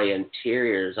reason why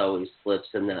Interiors always slips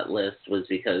in that list was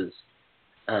because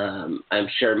I'm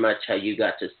sure much how you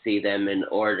got to see them in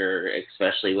order,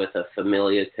 especially with a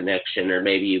familial connection, or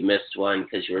maybe you missed one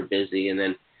because you were busy,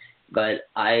 but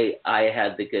I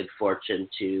had the good fortune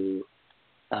to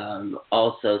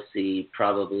also see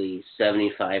probably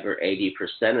 75 or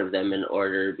 80% of them in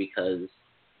order, because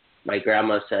my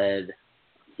grandma said,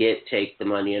 Take the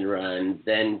Money and Run,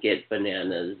 then get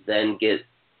Bananas, then get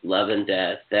Love and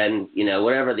Death, then, you know,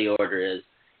 whatever the order is.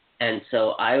 And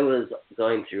so I was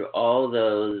going through all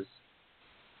those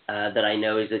that I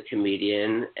know he's a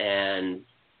comedian, and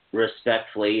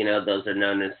respectfully, you know, those are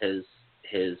known as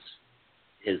his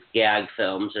gag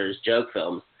films or his joke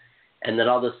films. And then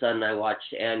all of a sudden I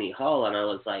watched Annie Hall, and I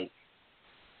was like,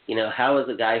 you know, how is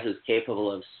a guy who's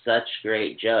capable of such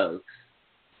great jokes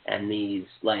and these,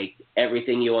 like,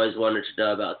 everything you always wanted to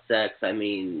know about sex? I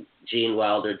mean, Gene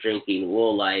Wilder drinking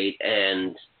Woolite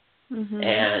and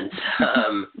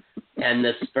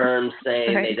the sperm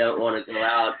saying they don't want to go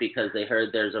out because they heard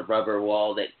there's a rubber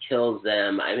wall that kills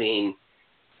them. I mean,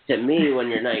 to me, when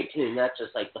you're 19, that's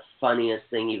just like the funniest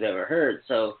thing you've ever heard.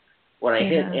 So when I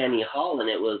hit Annie Hall, and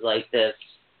it was like this,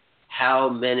 how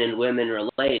men and women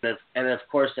relate. And of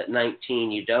course, at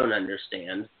 19, you don't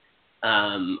understand.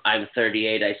 I'm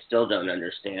 38. I still don't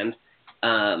understand.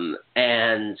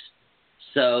 And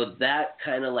so that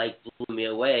kind of like blew me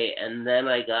away. And then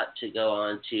I got to go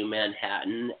on to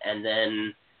Manhattan, and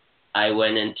then I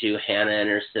went into Hannah and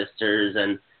Her Sisters.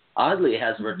 And oddly,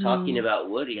 as we're talking about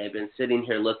Woody, I've been sitting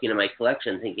here looking at my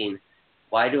collection thinking,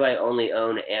 why do I only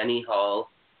own Annie Hall,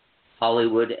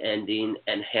 Hollywood Ending,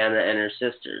 and Hannah and Her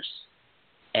Sisters?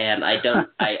 And I don't,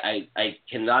 I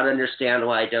cannot understand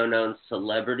why I don't own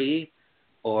Celebrity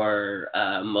or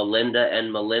Melinda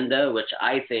and Melinda, which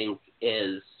I think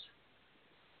is,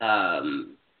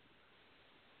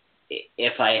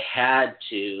 if I had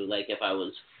to, like if I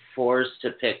was forced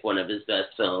to pick one of his best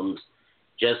films,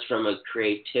 just from a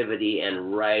creativity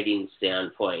and writing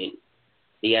standpoint,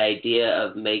 the idea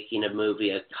of making a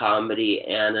movie a comedy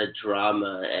and a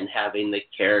drama and having the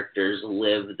characters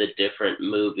live the different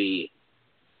movie,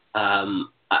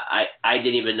 I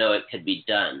didn't even know it could be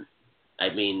done. I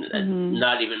mean,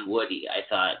 not even Woody.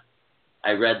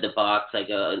 I read the box, I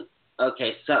go,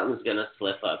 okay, something's going to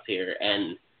slip up here.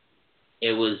 And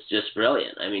it was just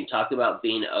brilliant. I mean, talk about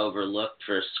being overlooked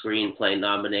for a screenplay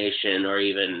nomination, or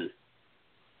even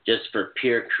just for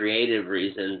pure creative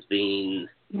reasons being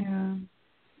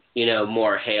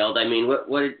more hailed. I mean,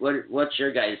 what's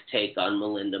your guys' take on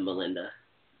Melinda?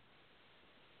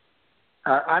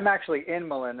 I'm actually in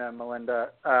Melinda.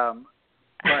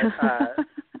 But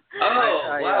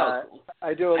wow!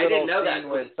 I do a little. I didn't know scene that.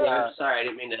 With. I'm sorry, I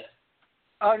didn't mean to.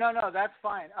 Oh no, that's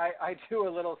fine. I do a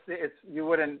little. You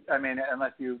wouldn't. I mean,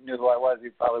 unless you knew who I was,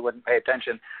 you probably wouldn't pay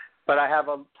attention. But I have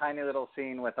a tiny little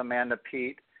scene with Amanda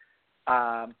Peet,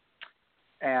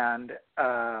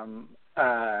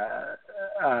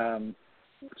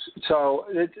 so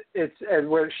it's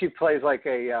where she plays like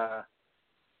I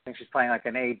think she's playing like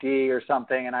an AD or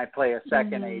something, and I play a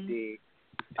second AD.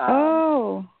 I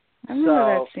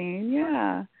remember that scene.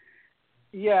 Yeah.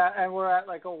 Yeah, and we're at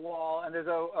like a wall, and there's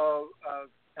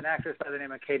an actress by the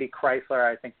name of Katie Chrysler.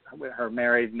 I think her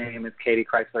married name is Katie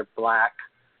Chrysler Black,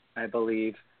 I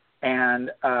believe.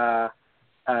 And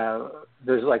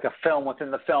there's like a film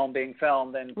within the film being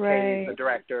filmed, and Katie's the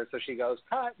director, so she goes,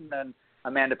 cut, and then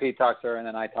Amanda Peet talks to her, and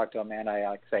then I talk to Amanda.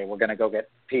 I say, we're going to go get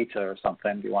pizza or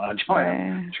something. Do you want to join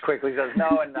us? She quickly says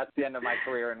no, and that's the end of my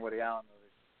career in Woody Allen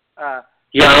movies.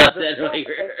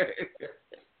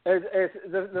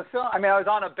 The film. I mean, I was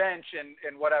on a bench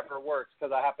in whatever works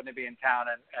because I happened to be in town,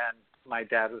 and my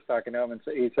dad was talking to him, and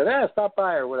so he said, stop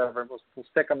by or whatever. We'll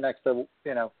stick him next to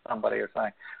somebody or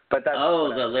something. But that's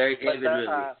the Larry David movie.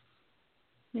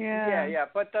 Yeah.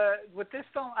 But with this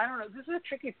film, I don't know. This is a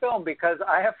tricky film because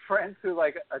I have friends who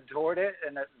like adored it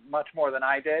and much more than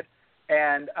I did,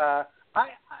 and I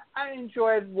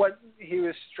enjoyed what he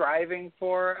was striving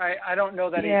for. I don't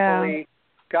know that he fully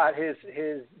got his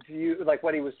view, like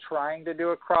what he was trying to do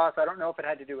across. I don't know if it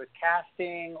had to do with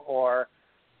casting or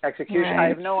execution. I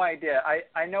have no idea.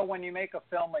 I know when you make a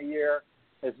film a year,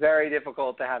 it's very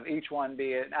difficult to have each one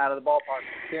be an out of the ballpark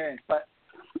experience. But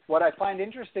what I find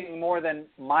interesting more than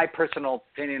my personal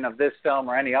opinion of this film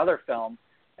or any other film,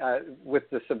 with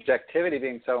the subjectivity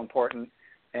being so important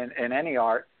in any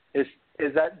art, is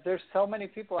that there's so many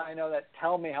people I know that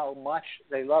tell me how much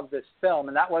they love this film,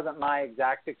 and that wasn't my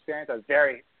exact experience. I was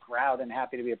very proud and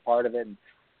happy to be a part of it, and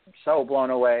so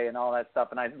blown away and all that stuff,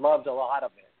 and I loved a lot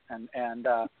of it, and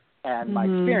my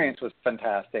experience was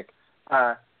fantastic.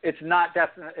 It's not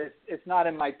it's not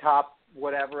in my top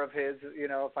whatever of his,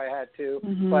 if I had to,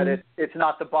 but it's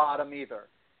not the bottom either.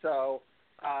 So,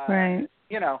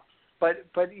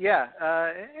 but yeah,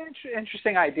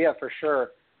 interesting idea for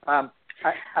sure.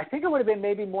 I think it would have been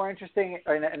maybe more interesting,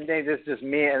 and maybe this is just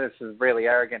me, and this is really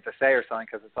arrogant to say or something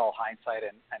because it's all hindsight,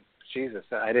 and Jesus,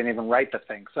 I didn't even write the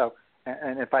thing. So,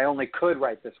 and if I only could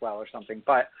write this well or something,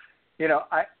 but,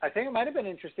 I think it might have been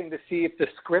interesting to see if the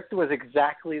script was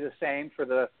exactly the same for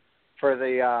the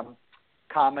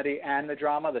comedy and the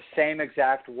drama, the same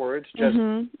exact words, just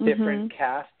different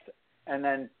casts. And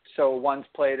then, so one's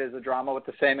played as a drama with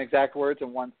the same exact words,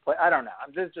 and one's played. I don't know.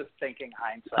 I'm just thinking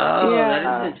hindsight. Oh,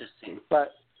 that is interesting.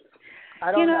 But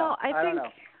I don't know. I think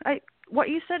what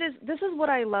you said is, this is what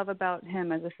I love about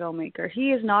him as a filmmaker.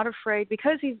 He is not afraid,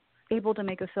 because he's able to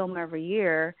make a film every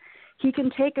year. He can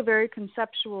take a very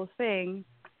conceptual thing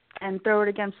and throw it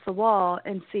against the wall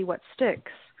and see what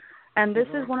sticks. And this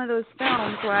is one of those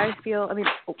films where I feel,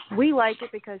 we like it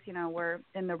because, we're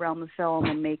in the realm of film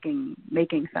and making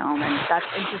film, and that's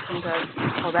interesting to us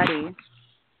already.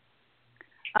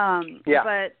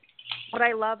 But what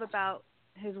I love about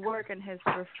his work and his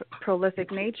sort of prolific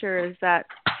nature is that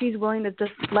he's willing to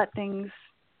just try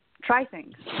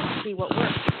things, see what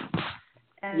works.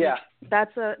 And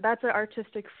that's an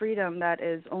artistic freedom that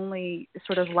is only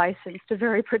sort of licensed to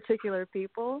very particular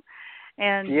people.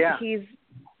 And he's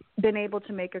been able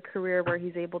to make a career where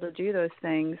he's able to do those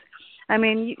things. I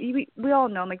mean, we all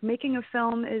know, like, making a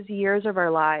film is years of our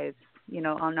lives,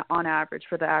 on average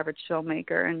for the average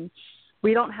filmmaker. And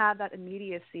we don't have that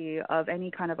immediacy of any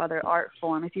kind of other art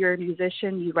form. If you're a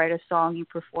musician, you write a song, you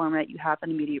perform it, you have an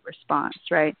immediate response,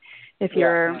 right? If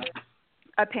you're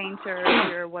a painter, if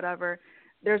you're whatever,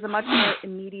 there's a much more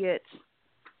immediate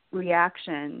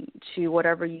reaction to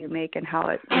whatever you make and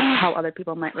how other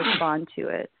people might respond to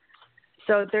it.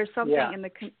 So there's something in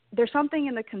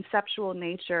the conceptual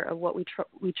nature of what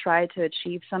we try to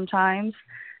achieve sometimes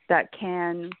that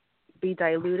can be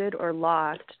diluted or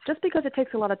lost just because it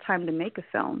takes a lot of time to make a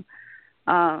film.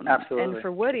 Absolutely. And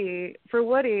for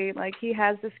Woody, like, he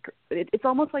has this. It's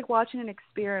almost like watching an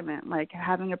experiment, like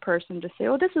having a person just say,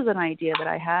 "Oh, this is an idea that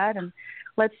I had, and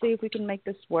let's see if we can make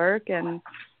this work." And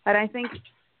I think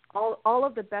all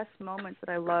of the best moments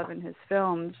that I love in his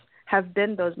films have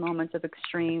been those moments of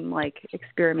extreme, like,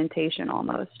 experimentation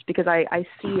almost, because I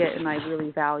see it and I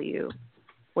really value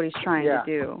what he's trying to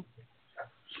do.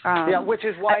 Which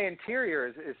is why Interior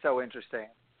is so interesting.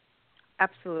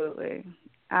 Absolutely.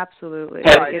 Absolutely.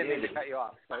 Sorry, I didn't mean to cut you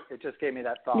off, but it just gave me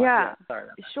that thought. Yeah, sorry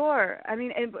about that. Sure. I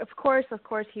mean, and of course,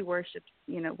 he worships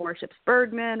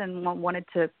Bergman and wanted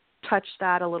to touch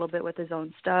that a little bit with his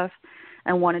own stuff,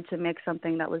 and wanted to make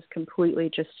something that was completely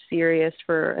just serious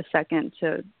for a second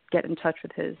to get in touch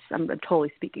with his. I'm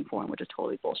totally speaking for him, which is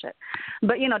totally bullshit.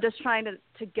 But just trying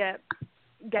to get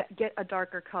a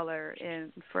darker color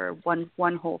in for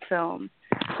one whole film.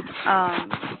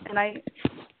 And I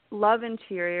love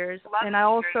interiors, and I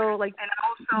also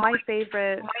my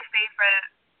favorite.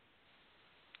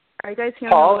 Are you guys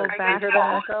hearing Paul, a little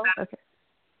background? Okay.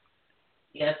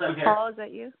 Yes, I'm here. Paul, is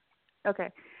that you? Okay.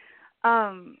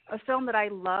 A film that I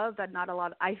love that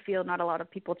I feel not a lot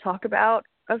of people talk about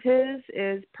of his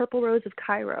is Purple Rose of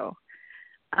Cairo.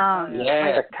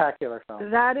 Spectacular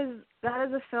film. That is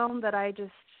a film that I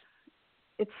just.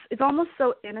 It's almost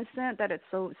so innocent that it's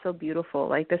so beautiful.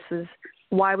 Like, this is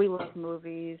why we love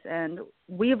movies, and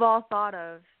we've all thought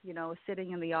of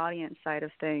sitting in the audience side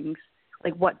of things,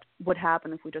 like what would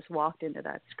happen if we just walked into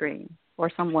that screen or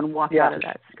someone walked out of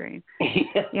that screen.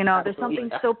 There's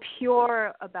something so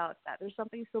pure about that. There's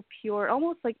something so pure,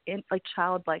 almost like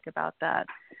childlike about that.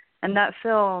 And that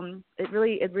film, it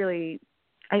really.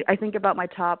 I think about my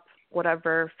top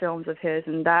whatever films of his,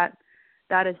 and that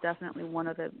is definitely one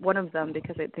of them,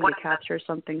 because I think it captures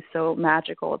something so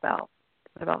magical about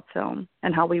film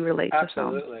and how we relate to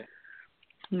film. Absolutely.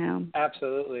 Yeah.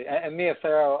 Absolutely. And Mia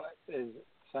Farrow is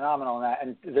phenomenal in that.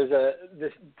 And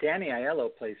this Danny Aiello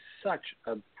plays such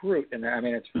a brute in there. I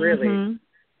mean, it's really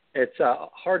it's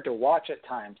hard to watch at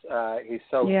times. He's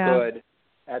so good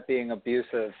at being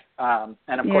abusive. And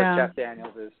of course, Jeff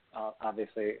Daniels is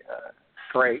obviously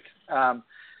great.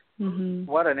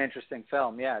 What an interesting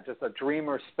film. Yeah, just a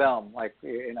dreamer's film. Like,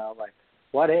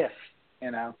 what if,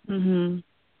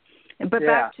 But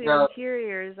back to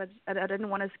interiors, I didn't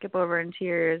want to skip over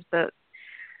interiors, but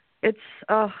it's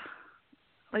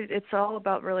all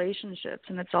about relationships,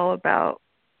 and it's all about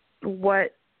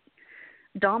what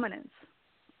dominance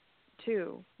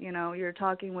too. You're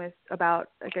talking about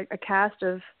a cast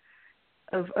of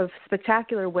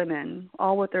spectacular women,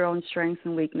 all with their own strengths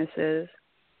and weaknesses,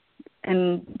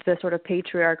 and the sort of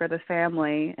patriarch of the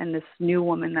family, and this new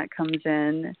woman that comes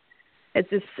in. It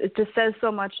just says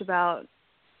so much about.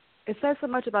 It says so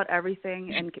much about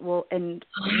everything, and we'll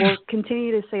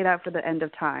continue to say that for the end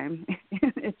of time.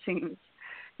 It seems,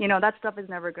 that stuff is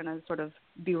never going to sort of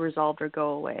be resolved or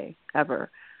go away ever.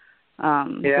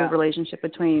 The relationship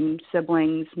between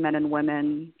siblings, men and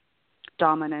women,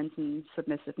 dominance and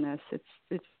submissiveness.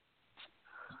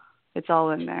 It's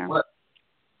all in there.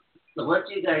 What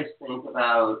do you guys think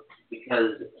about?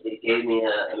 Because it gave me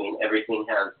everything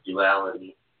has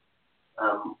duality.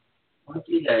 What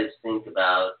do you guys think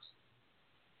about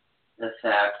the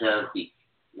fact of,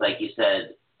 like you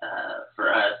said,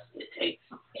 for us, it takes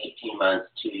 18 months,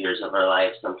 2 years of our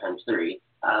life, sometimes 3.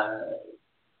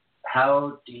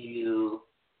 How do you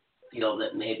feel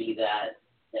that maybe that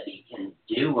he can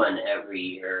do one every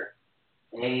year,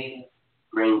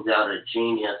 brings out a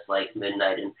genius like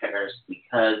Midnight in Paris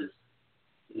because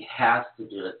he has to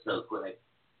do it so quick,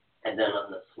 and then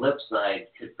on the flip side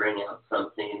could bring out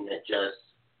something that just,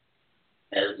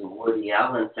 as Woody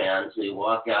Allen fans, we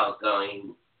walk out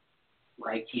going,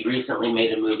 like, he recently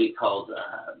made a movie called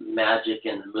Magic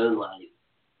in the Moonlight,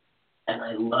 and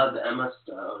I love Emma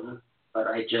Stone, but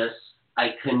I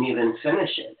couldn't even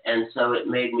finish it. And so it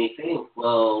made me think,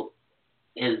 well,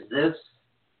 is this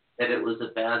that it was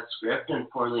a bad script and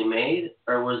poorly made,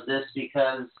 or was this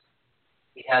because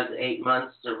he has 8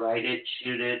 months to write it,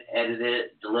 shoot it, edit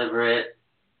it, deliver it,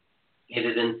 get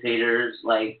it in theaters?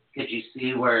 Like, could you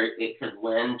see where it could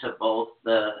lend to both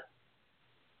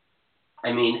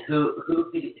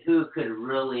who could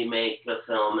really make a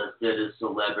film as good as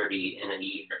Celebrity in a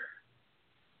year?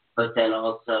 But then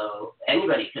also,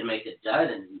 anybody could make a dud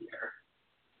in a year.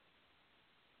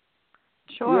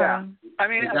 Sure. Yeah.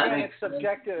 It's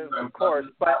subjective, of course,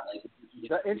 but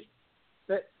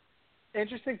the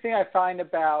interesting thing I find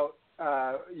about,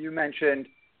 you mentioned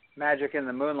Magic in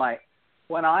the Moonlight.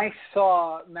 When I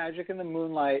saw Magic in the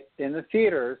Moonlight in the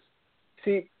theaters,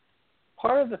 see,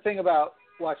 part of the thing about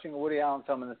watching a Woody Allen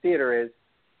film in the theater is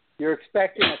you're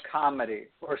expecting a comedy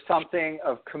or something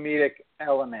of comedic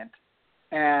element.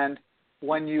 And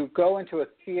when you go into a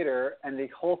theater and the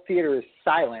whole theater is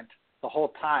silent the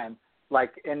whole time,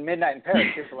 like in Midnight in Paris,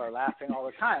 people are laughing all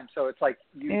the time. So it's like,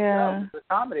 it's a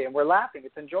comedy and we're laughing.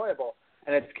 It's enjoyable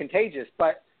and it's contagious.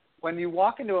 But when you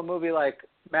walk into a movie like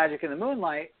Magic in the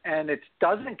Moonlight and it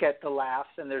doesn't get the laughs,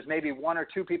 and there's maybe 1 or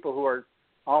 2 people who are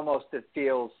almost, it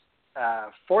feels,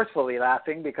 forcefully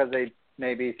laughing because they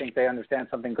maybe think they understand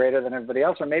something greater than everybody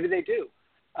else, or maybe they do.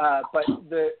 But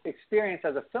the experience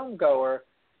as a film goer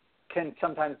can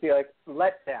sometimes be like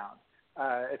let down.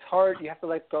 It's hard. You have to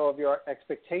let go of your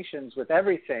expectations with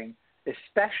everything,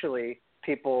 especially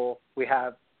people we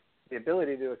have the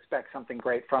ability to expect something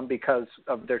great from because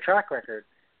of their track record.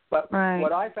 But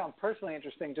what I found personally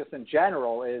interesting just in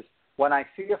general is when I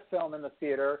see a film in the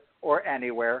theater or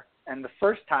anywhere, and the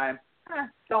first time,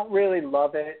 don't really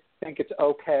love it, think it's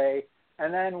okay.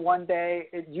 And then one day,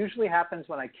 it usually happens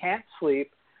when I can't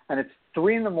sleep, and it's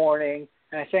 3 a.m,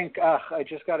 and I think, I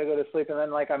just got to go to sleep. And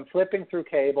then, like, I'm flipping through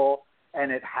cable,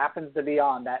 and it happens to be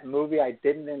on that movie I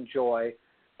didn't enjoy.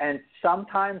 And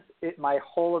sometimes my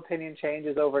whole opinion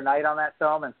changes overnight on that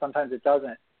film, and sometimes it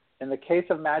doesn't. In the case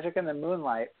of Magic and the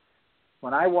Moonlight,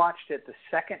 when I watched it the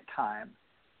second time,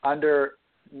 under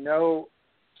no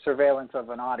surveillance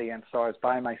of an audience, so I was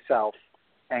by myself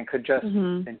and could just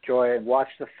enjoy and watch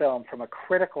the film from a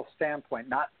critical standpoint,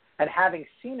 and having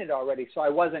seen it already, so I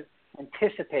wasn't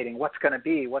anticipating what's it going to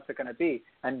be,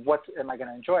 and am I going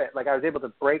to enjoy it. Like, I was able to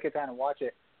break it down and watch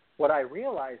it. What I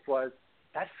realized was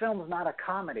that film is not a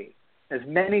comedy. As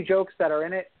many jokes that are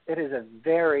in it, it is a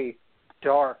very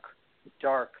dark,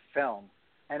 dark film.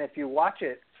 And if you watch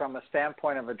it from a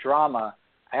standpoint of a drama,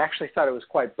 I actually thought it was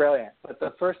quite brilliant. But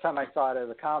the first time I saw it as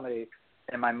a comedy,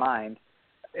 in my mind,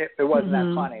 it wasn't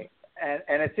that funny.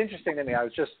 And it's interesting to me. I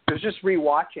was just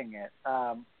rewatching it.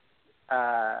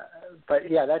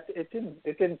 But yeah, it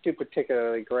didn't do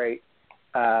particularly great.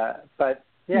 But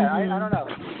yeah, I don't know.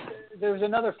 There was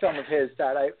another film of his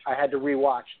that I had to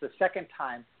rewatch the second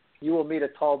time. You Will Meet a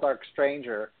Tall Dark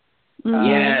Stranger.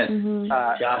 Yes. When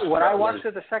I watched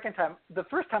it the second time, the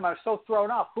first time I was so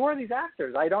thrown off. Who are these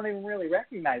actors? I don't even really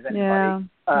recognize anybody.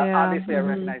 Obviously, I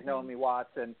recognize Naomi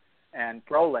Watts and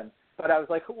Brolin, but I was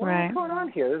like, what's going on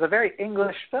here? There's a very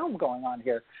English film going on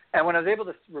here. And when I was able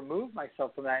to remove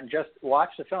myself from that and just watch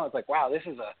the film, I was like, wow, this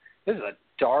is a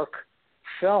dark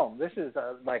film. This is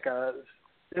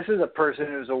a person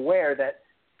who's aware that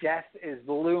death is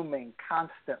looming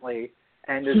constantly.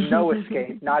 And there's no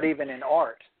escape, not even in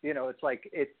art. It's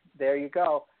like there you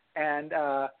go. And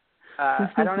I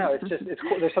don't know. It's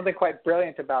cool. There's something quite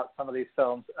brilliant about some of these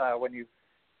films when you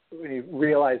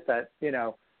realize that.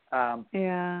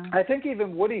 I think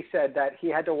even Woody said that he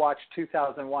had to watch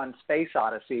 2001: Space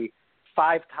Odyssey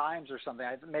 5 times or something.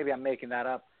 Maybe I'm making that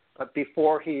up, but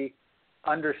before he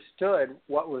understood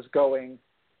what was going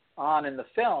on in the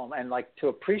film and like to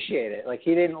appreciate it. Like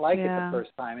he didn't like it the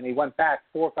first time, and he went back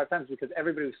 4 or 5 times because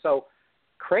everybody was so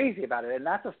crazy about it. And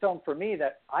that's a film for me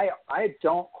that I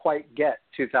don't quite get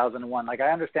 2001. Like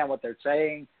I understand what they're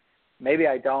saying. Maybe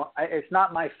I don't. It's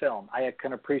not my film. I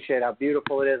can appreciate how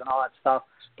beautiful it is and all that stuff.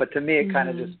 But to me, it kind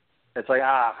of just, it's like,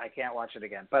 I can't watch it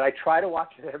again. But I try to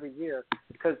watch it every year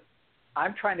because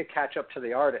I'm trying to catch up to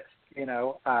the artist,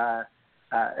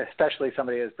 especially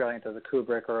somebody as brilliant as a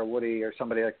Kubrick or a Woody or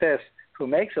somebody like this who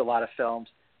makes a lot of films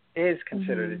is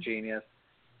considered a genius.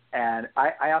 And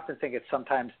I often think it's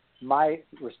sometimes my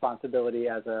responsibility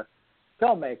as a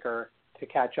filmmaker to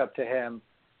catch up to him,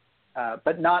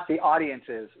 but not the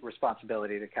audience's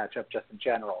responsibility to catch up just in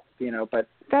general, but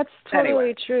that's totally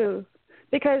anyway. True.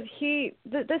 Because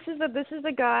this is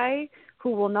a guy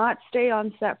who will not stay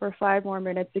on set for 5 more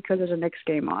minutes because there's a Knicks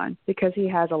game on, because he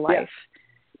has a life.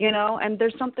 Yeah. And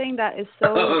there's something that is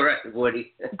so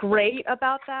Woody. great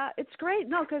about that. It's great.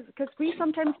 No, because we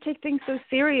sometimes take things so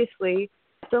seriously,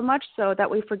 so much so that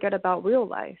we forget about real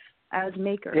life as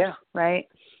makers, right?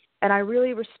 And I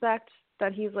really respect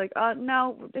that he's like,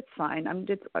 no, it's fine.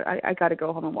 I got to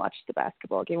go home and watch the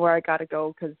basketball game, or I got to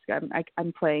go because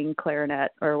I'm playing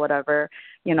clarinet or whatever,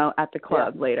 at the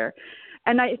club later.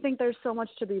 And I think there's so much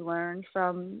to be learned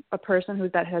from a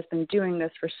person that has been doing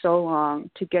this for so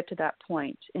long to get to that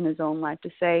point in his own life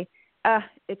to say,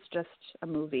 it's just a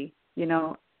movie.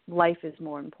 Life is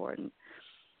more important.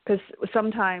 Because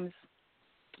sometimes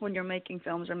when you're making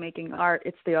films or making art,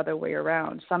 it's the other way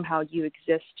around. Somehow you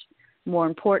exist more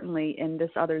importantly in this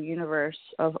other universe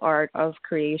of art, of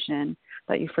creation,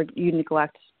 that you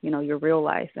neglect, your real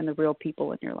life and the real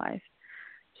people in your life.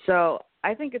 So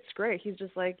I think it's great. He's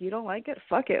just like, you don't like it?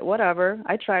 Fuck it. Whatever.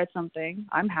 I tried something.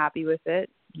 I'm happy with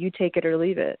it. You take it or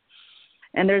leave it.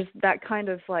 And there's that kind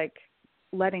of like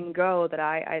letting go that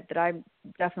I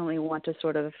definitely want to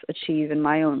sort of achieve in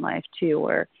my own life too,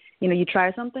 where, you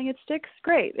try something, it sticks,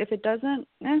 great. If it doesn't,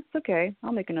 it's okay.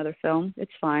 I'll make another film.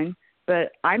 It's fine.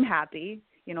 But I'm happy.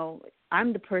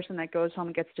 I'm the person that goes home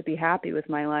and gets to be happy with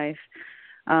my life.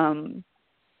 The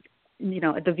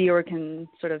viewer can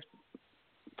sort of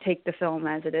take the film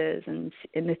as it is, and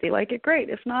if they like it, great.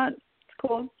 If not, it's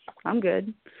cool. I'm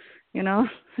good.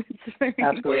 It's very,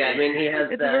 absolutely. I mean, he has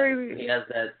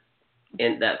that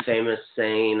in that famous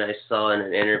saying I saw in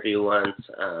an interview once,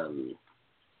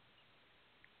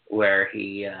 where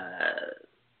he,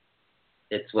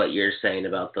 it's what you're saying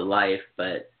about the life,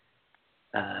 but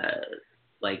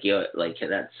like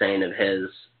that saying of his,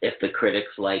 if the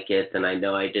critics like it, then I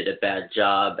know I did a bad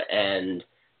job. And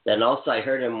then also I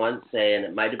heard him once say, and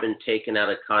it might have been taken out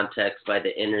of context by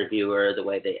the interviewer, the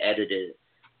way they edited it,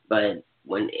 but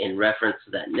when in reference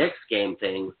to that Knicks game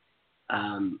thing,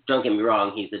 don't get me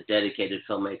wrong, he's a dedicated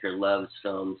filmmaker, loves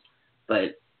films,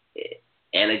 but,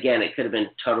 and again, it could have been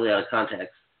totally out of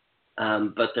context,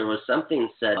 but there was something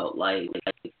said about, like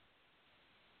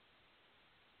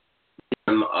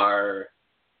are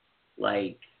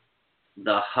like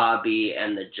the hobby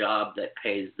and the job that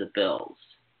pays the bills.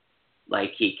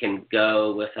 Like he can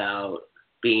go without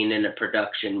being in a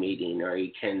production meeting, or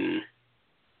he can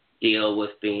deal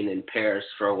with being in Paris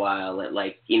for a while. At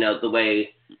like, you know, the way,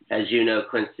 as you know,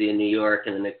 Quincy, in New York,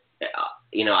 and then,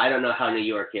 you know, I don't know how New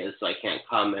York is, so I can't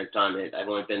comment on it. I've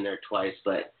only been there twice,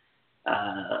 but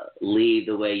Lee,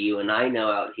 the way you and I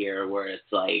know out here, where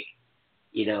it's like,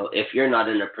 you know, if you're not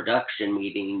in a production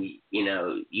meeting, you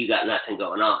know, you got nothing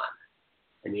going on.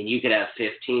 I mean, you could have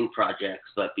 15 projects,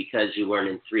 but because you weren't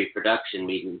in 3 production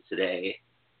meetings today,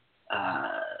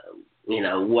 you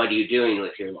know, what are you doing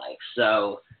with your life?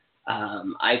 So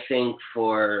I think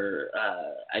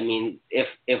I mean,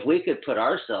 if we could put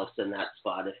ourselves in that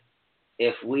spot,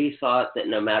 if we thought that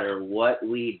no matter what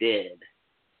we did,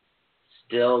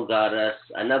 still got us,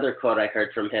 another quote I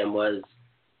heard from him was,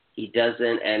 he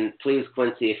doesn't, and please,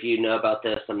 Quincy, if you know about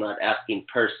this, I'm not asking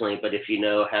personally, but if you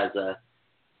know has a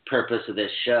purpose of this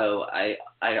show,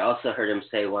 I also heard him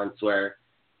say once where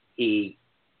he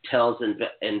tells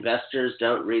investors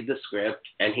don't read the script,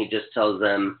 and he just tells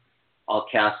them, I'll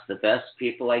cast the best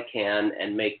people I can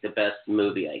and make the best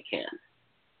movie I can.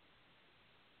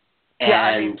 Yeah,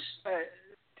 I mean,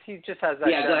 he just has that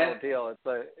general deal. It's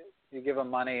like you give him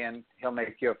money and he'll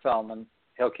make you a film, and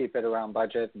he'll keep it around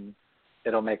budget, and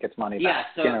it'll make its money back.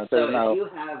 Yeah, so, you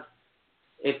know,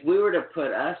 if we were to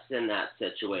put us in that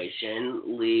situation,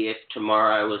 Lee, if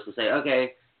tomorrow I was to say,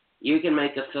 okay, you can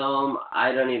make a film,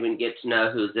 I don't even get to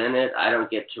know who's in it, I don't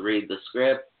get to read the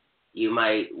script, you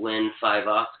might win 5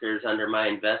 Oscars under my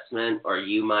investment, or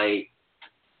you might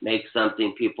make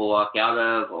something people walk out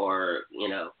of, or, you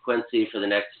know, Quincy, for the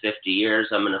next 50 years,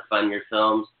 I'm going to fund your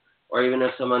films. Or even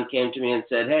if someone came to me and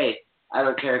said, hey, I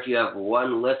don't care if you have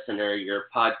 1 listener, your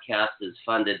podcast is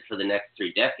funded for the next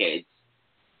 3 decades.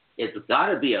 It's got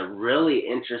to be a really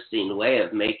interesting way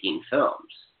of making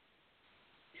films.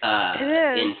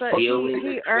 It is, but he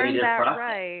earned that process.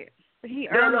 Right. He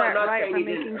earned that right from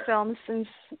making films since,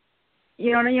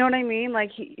 you know what I mean?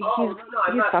 Like he's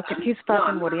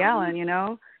fucking Woody Allen, you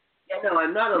know? Yeah, no,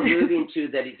 I'm not alluding to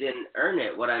that he didn't earn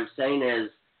it. What I'm saying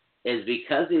is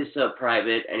because he's so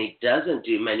private and he doesn't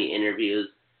do many interviews,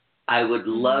 I would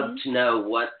love to know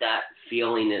what that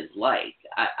feeling is like.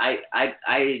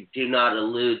 I do not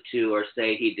allude to or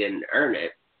say he didn't earn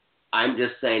it. I'm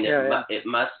just saying it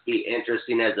must be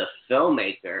interesting as a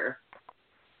filmmaker.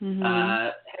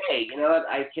 Hey, you know what?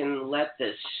 I can let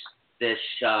this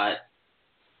shot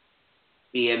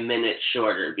be a minute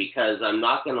shorter because I'm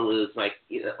not going to lose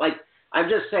I'm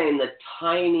just saying the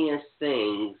tiniest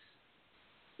things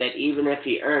that even if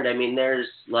he earned, I mean, there's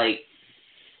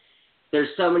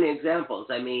so many examples.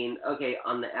 I mean, okay,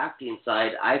 on the acting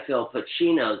side, I feel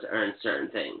Pacino's earned certain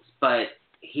things, but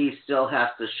he still has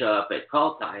to show up at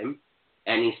call time,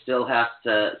 and he still has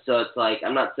to, so it's like,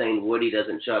 I'm not saying Woody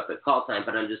doesn't show up at call time,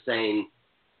 but I'm just saying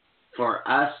for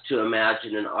us to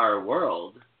imagine in our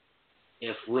world,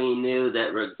 if we knew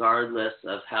that regardless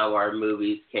of how our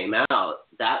movies came out,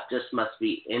 that just must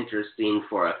be interesting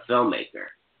for a filmmaker.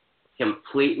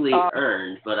 Completely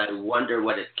earned, but I wonder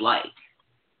what it's like.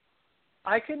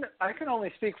 I can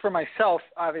only speak for myself,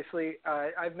 obviously.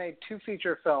 I've made 2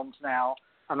 feature films now.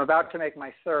 I'm about to make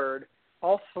my 3rd,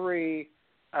 all 3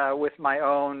 with my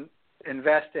own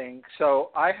investing.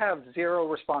 So I have 0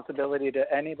 responsibility to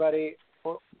anybody,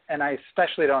 and I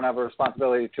especially don't have a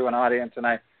responsibility to an audience, and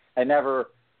I never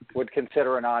would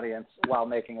consider an audience while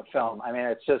making a film. I mean,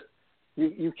 it's just,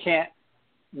 you can't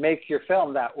make your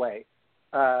film that way.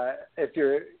 If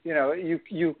you're, you know,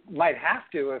 you might have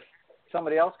to if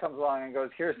somebody else comes along and goes,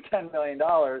 here's $10 million,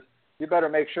 you better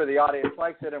make sure the audience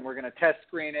likes it, and we're going to test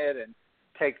screen it and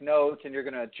take notes, and you're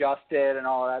going to adjust it and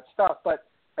all of that stuff. But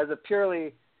as a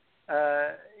purely,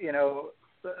 you know,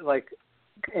 like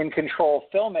in control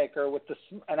filmmaker with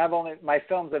my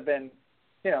films have been,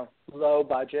 you know, low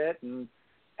budget and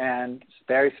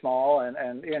very small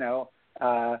and you know,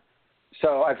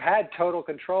 so I've had total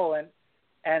control, and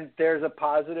and there's a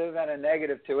positive and a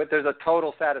negative to it. There's a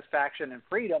total satisfaction and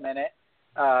freedom in it,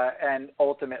 and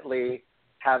ultimately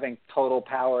having total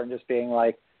power and just being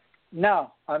like,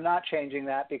 no, I'm not changing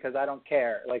that because I don't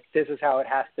care. Like, this is how it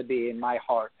has to be in my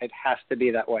heart. It has to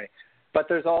be that way. But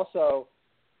there's also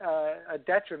a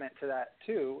detriment to that,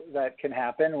 too, that can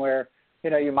happen where,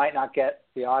 you might not get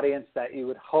the audience that you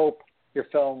would hope your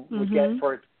film would get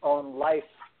for its own life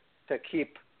to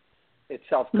keep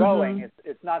itself going.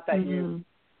 It's not that you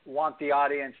want the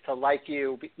audience to like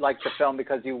you, like the film,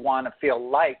 because you want to feel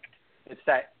liked. It's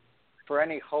that for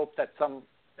any hope that some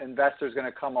investor is going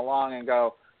to come along and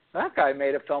go, that guy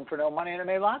made a film for no money and it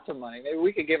made lots of money. Maybe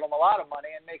we could give him a lot of money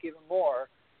and make even more.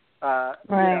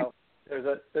 Right.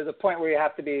 There's a point where you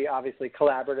have to be obviously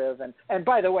collaborative. And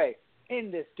by the way, in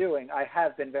this doing, I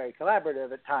have been very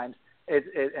collaborative at times,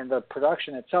 and the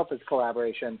production itself is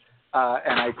collaboration.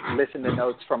 And I listen to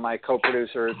notes from my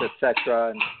co-producers, et cetera,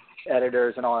 and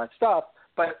editors and all that stuff.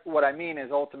 But what I mean is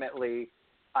ultimately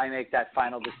I make that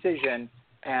final decision,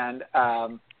 and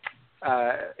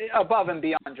above and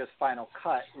beyond just final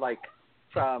cut, like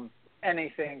from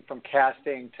anything from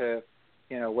casting to,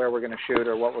 where we're going to shoot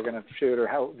or what we're going to shoot or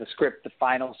how the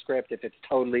final script, if it's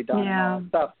totally done and all that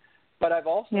stuff. But I've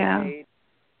also made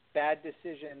bad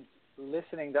decisions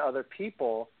listening to other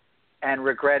people and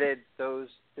regretted those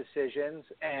decisions.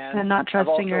 And not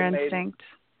trusting your instinct.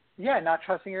 Not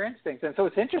trusting your instincts. And so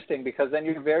it's interesting because then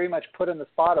you're very much put in the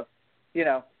spot of,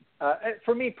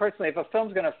 for me personally, if a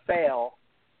film's going to fail,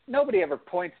 nobody ever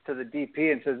points to the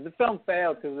DP and says, the film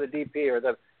failed because of the DP, or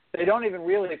they don't even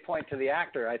really point to the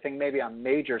actor. I think maybe on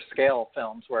major scale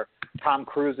films where Tom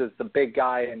Cruise is the big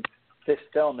guy in this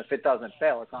film, if it doesn't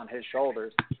fail, it's on his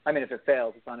shoulders. I mean, if it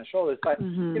fails, it's on his shoulders. But,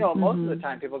 most of the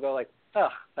time people go like,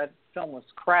 ugh, that film was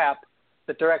crap.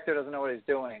 The director doesn't know what he's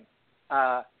doing.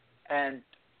 And,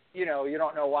 you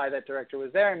don't know why that director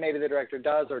was there, and maybe the director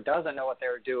does or doesn't know what they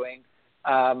were doing.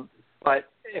 But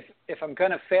if I'm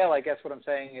going to fail, I guess what I'm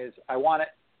saying is I want it.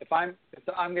 If I'm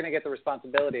going to get the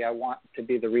responsibility, I want to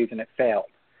be the reason it failed,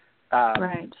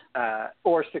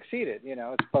 or succeeded.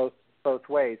 It's both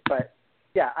ways. But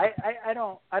yeah, I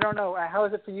don't know. How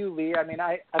is it for you, Lee? I mean,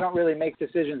 I don't really make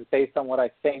decisions based on what I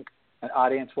think an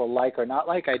audience will like or not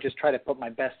like. I just try to put my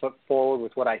best foot forward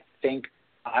with what I think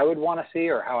I would want to see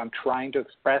or how I'm trying to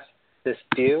express this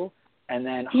view, and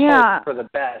then hope for the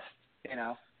best.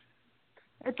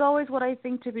 It's always what I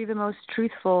think to be the most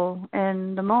truthful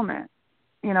in the moment.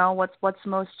 What's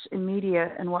most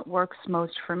immediate and what works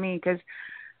most for me. Because,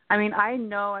 I mean, I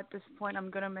know at this point I'm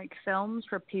going to make films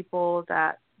for people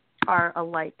that are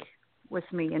alike with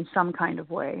me in some kind of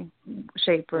way,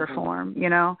 shape or form,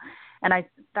 And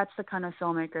that's the kind of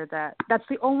filmmaker that's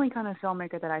the only kind of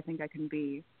filmmaker that I think I can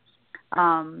be.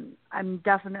 I'm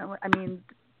definitely,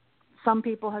 some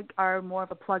people are more of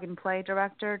a plug-and-play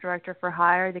director for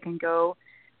hire. They can go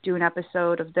do an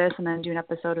episode of this and then do an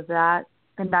episode of that,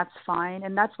 and that's fine.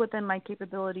 And that's within my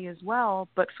capability as well.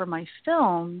 But for my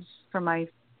films, for my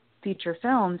feature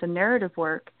films and narrative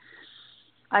work,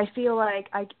 I feel like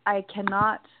I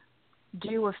cannot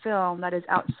do a film that is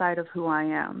outside of who I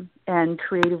am and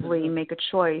creatively make a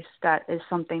choice that is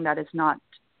something that is not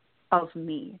of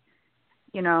me.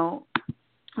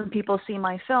 When people see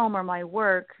my film or my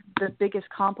work, the biggest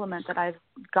compliment that I've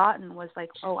gotten was like,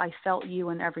 oh, I felt you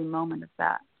in every moment of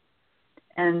that.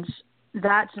 And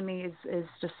that to me is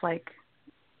just like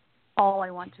all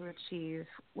I want to achieve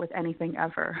with anything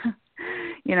ever.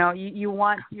 You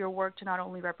want your work to not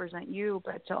only represent you,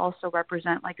 but to also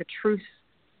represent like a truth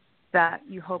that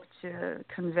you hope to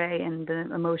convey in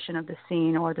the emotion of the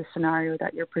scene or the scenario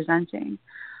that you're presenting.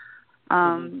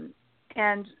 And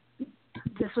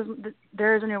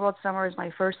There Is a New World Somewhere is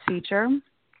my first feature,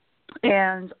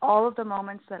 and all of the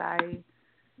moments that I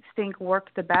think work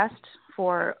the best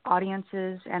for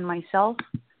audiences and myself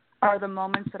are the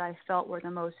moments that I felt were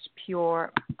the most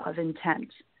pure of intent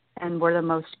and were the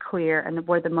most clear and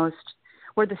were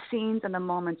the scenes and the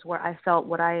moments where I felt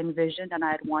what I envisioned and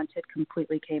I had wanted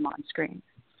completely came on screen.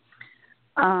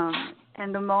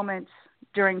 And the moments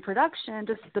during production,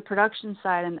 just the production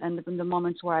side and the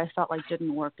moments where I felt like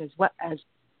didn't work as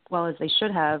well as they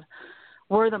should have,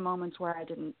 were the moments where I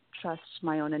didn't trust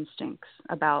my own instincts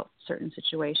about certain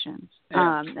situations.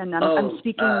 And I'm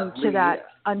speaking to that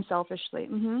unselfishly.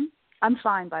 I'm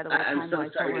fine, by the way. I'm so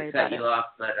sorry to cut you off,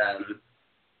 but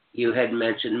you had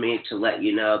mentioned me to let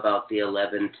you know about the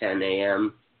 11:10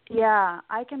 a.m. Yeah,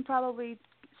 I can probably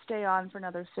stay on for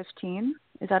another 15.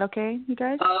 Is that okay, you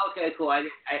guys? Oh, okay, cool. I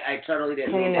totally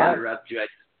didn't mean to interrupt you.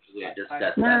 We had discussed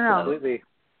that. No. Absolutely.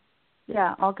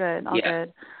 Yeah, all good.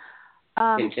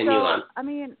 Continue on. I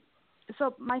mean,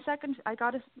 so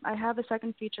I have a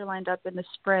second feature lined up in the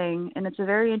spring, and it's a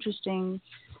very interesting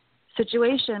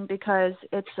situation because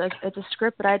it's a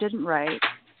script that I didn't write,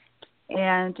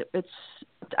 and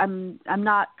I'm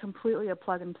not completely a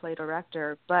plug and play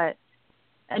director, but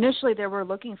initially they were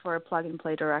looking for a plug and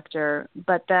play director,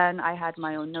 but then I had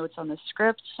my own notes on the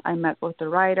script. I met with the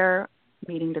writer,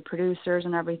 meeting the producers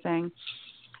and everything.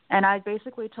 And I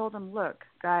basically told them, look,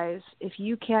 guys, if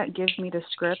you can't give me the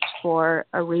script for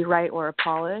a rewrite or a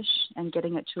polish and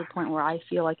getting it to a point where I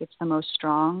feel like it's the most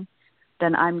strong,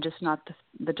 then I'm just not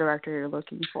the director you're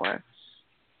looking for.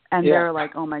 And they're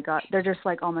like, oh my God, they're just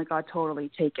like, oh my God,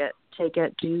 totally take it,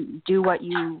 do what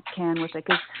you can with it.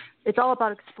 Because it's all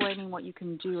about explaining what you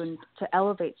can do and to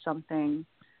elevate something.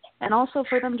 And also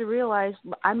for them to realize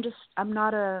I'm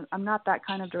not that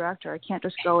kind of director. I can't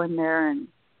just go in there and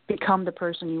become the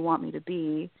person you want me to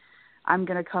be. I'm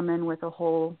going to come in with a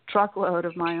whole truckload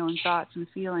of my own thoughts and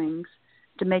feelings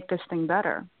to make this thing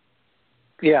better.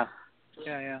 Yeah.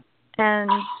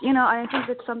 And I think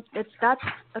that's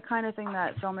the kind of thing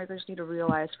that filmmakers need to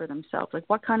realize for themselves. Like,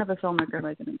 what kind of a filmmaker am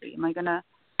I going to be? Am I going to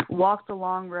walk the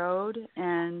long road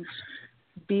and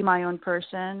be my own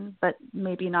person, but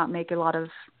maybe not make a lot of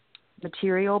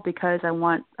material because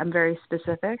I'm very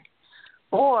specific?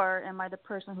 Or am I the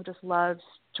person who just loves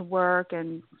to work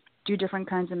and do different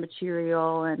kinds of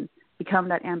material and become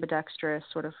that ambidextrous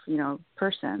sort of,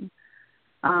 person?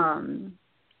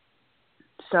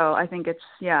 So I think it's,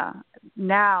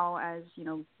 now as,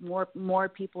 more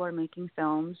people are making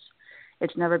films,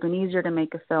 it's never been easier to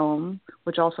make a film,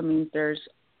 which also means there's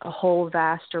a whole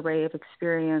vast array of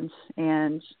experience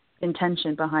and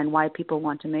intention behind why people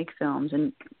want to make films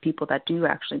and people that do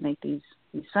actually make these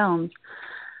films.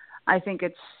 I think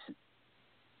it's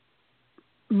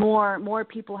more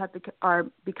people are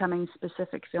becoming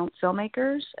specific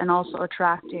filmmakers and also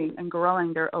attracting and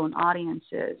growing their own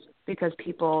audiences because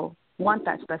people want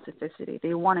that specificity.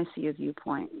 They want to see a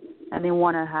viewpoint, and they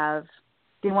want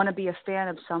to be a fan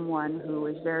of someone who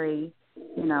is very,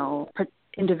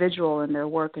 individual in their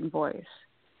work and voice.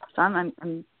 So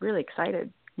I'm really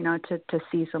excited, to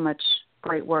see so much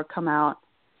great work come out,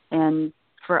 and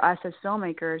for us as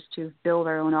filmmakers to build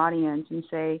our own audience and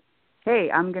say,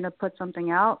 hey, I'm going to put something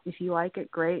out. If you like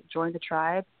it, great, join the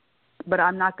tribe. But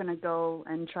I'm not going to go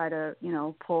and try to,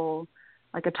 pull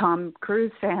like a Tom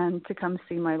Cruise fan to come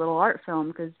see my little art film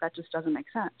because that just doesn't make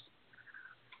sense.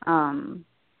 So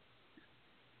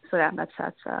yeah, that's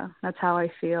how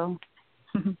I feel.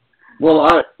 Well,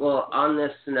 on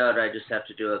this note, I just have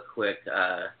to do a quick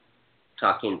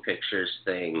talking pictures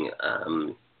thing.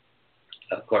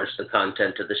 Of course, the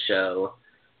content of the show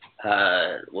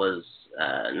was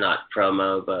not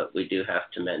promo, but we do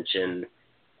have to mention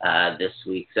this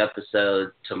week's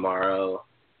episode. Tomorrow,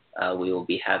 we will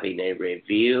be having a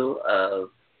review of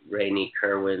Rainey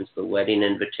Kerwin's The Wedding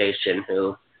Invitation,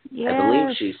 who I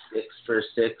believe she's 6 for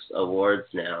 6 awards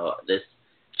now. This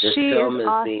she film is is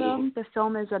awesome. The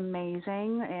film is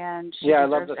amazing, and she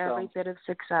deserves every bit of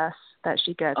success that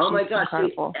she gets. Oh my She's gosh!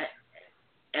 incredible.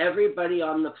 Everybody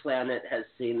on the planet has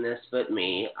seen this but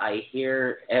me. I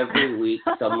hear every week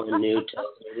someone new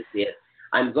tells me to see it.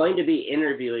 I'm going to be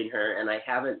interviewing her, and I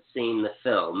haven't seen the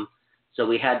film, so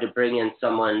we had to bring in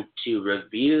someone to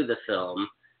review the film,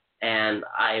 and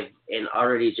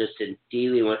already just in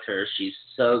dealing with her, she's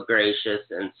so gracious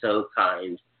and so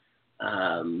kind.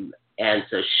 And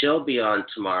so she'll be on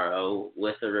tomorrow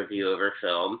with a review of her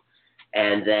film.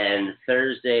 And then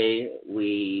Thursday,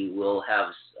 we will have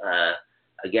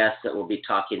a guest that will be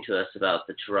talking to us about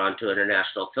the Toronto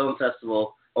International Film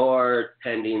Festival, or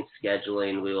pending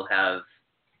scheduling, we will have,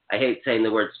 I hate saying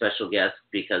the word special guest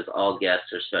because all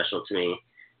guests are special to me,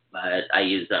 but I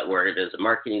use that word as a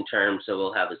marketing term, so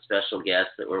we'll have a special guest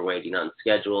that we're waiting on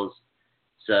schedules.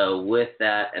 So with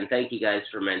that, and thank you guys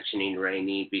for mentioning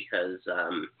Rainey, because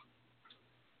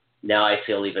now I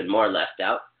feel even more left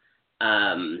out.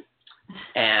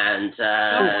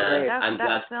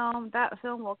 That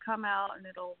film will come out and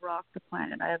it'll rock the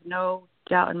planet. I have no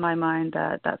doubt in my mind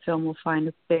that film will find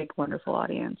a big, wonderful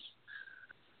audience.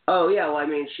 Oh yeah, well, I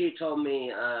mean, she told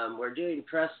me we're doing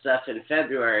press stuff in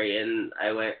February, and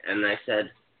I went and I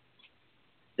said,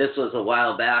 this was a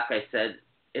while back. I said,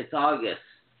 it's August.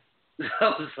 I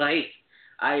was like,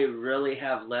 I really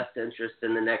have less interest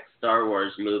in the next Star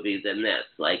Wars movie than this.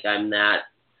 Like, I'm that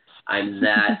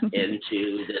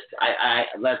into this. I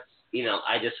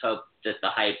just hope that the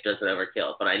hype doesn't ever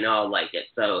kill it, but I know I'll like it.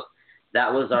 So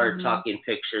that was our talking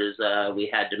pictures. We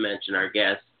had to mention our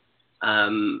guest.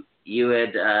 You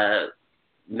had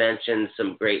mentioned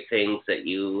some great things that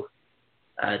you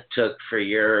took for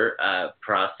your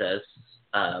process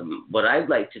what I'd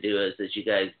like to do is you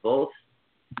guys both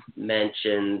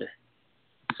mentioned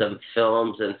some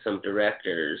films and some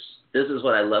directors. This is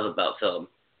what I love about film.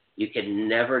 You can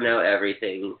never know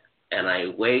everything, and I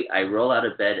roll out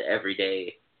of bed every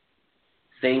day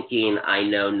thinking I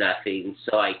know nothing,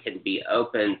 so I can be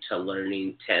open to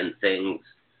learning 10 things.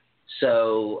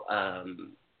 So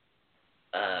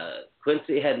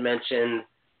Quincy had mentioned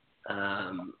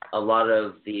a lot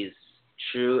of these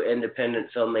true independent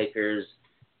filmmakers,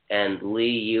 and Lee,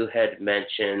 you had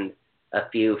mentioned a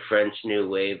few French New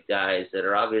Wave guys that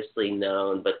are obviously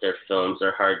known, but their films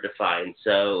are hard to find.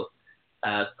 So,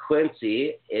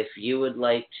 Quincy, if you would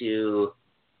like to,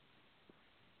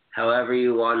 however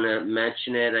you want to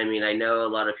mention it, I mean, I know a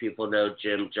lot of people know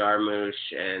Jim Jarmusch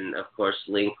and, of course,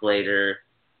 Linklater,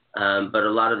 but a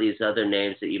lot of these other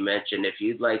names that you mentioned, if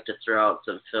you'd like to throw out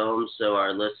some films so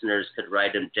our listeners could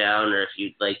write them down, or if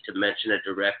you'd like to mention a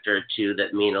director or two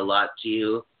that mean a lot to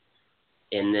you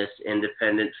in this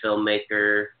independent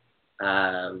filmmaker,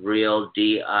 real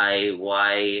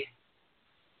DIY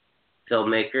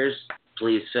filmmakers,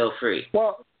 please feel free.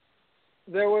 Well,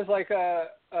 there was like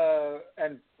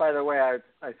and by the way,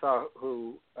 I saw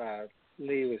who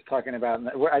Lee was talking about. And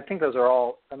I think those are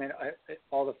all, I mean,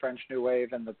 all the French New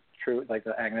Wave and the true, like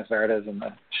the Agnes Vardas and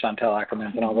the Chantal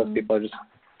Ackermans and all those people are just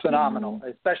phenomenal,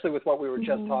 especially with what we were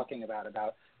just talking about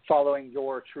following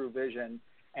your true vision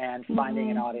and finding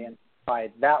an audience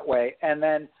by that way. And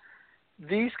then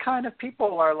these kind of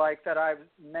people are like that I'm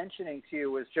mentioning to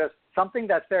you is just something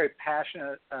that's very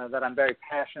passionate, that I'm very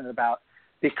passionate about,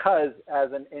 because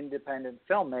as an independent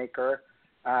filmmaker,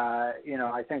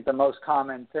 I think the most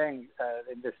common thing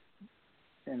in this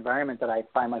environment that I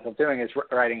find myself doing is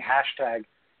writing hashtag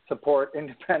support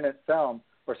independent film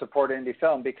or support indie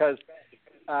film, because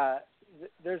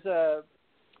there's a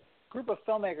group of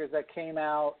filmmakers that came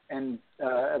out and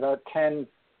about 10,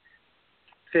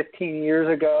 15 years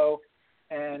ago,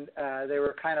 and they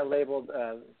were kind of labeled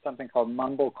something called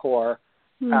mumblecore.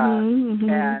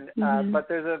 But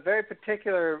there's a very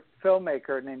particular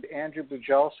filmmaker named Andrew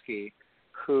Bujalski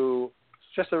who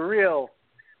is just a really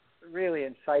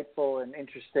insightful and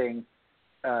interesting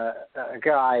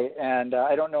guy. And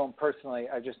I don't know him personally.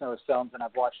 I just know his films, and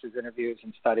I've watched his interviews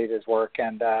and studied his work.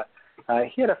 And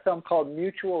he had a film called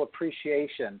Mutual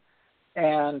Appreciation.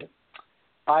 And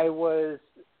I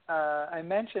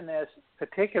mentioned this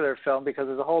particular film because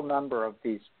there's a whole number of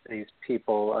these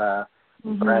people,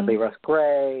 Bradley Russ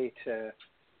Gray to,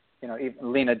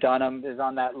 even Lena Dunham is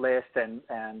on that list, and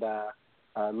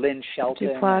Lynn Shelton,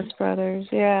 Duplass Brothers,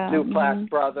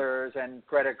 Brothers, and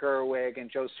Greta Gerwig and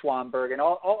Joe Swanberg, and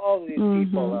all of these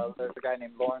people. There's a guy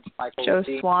named Lawrence Michael. Joe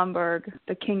Swanberg,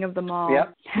 the king of them all.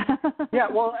 Yep. Yeah.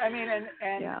 Well, I mean,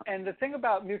 and the thing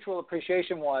about Mutual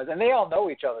Appreciation was, and they all know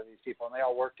each other, these people, and they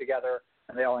all work together,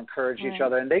 and they all encourage each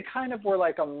other, and they kind of were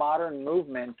like a modern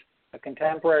movement, a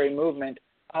contemporary movement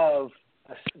of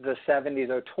the 70s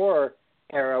auteur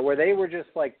era, where they were just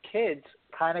like kids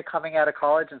kind of coming out of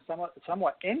college and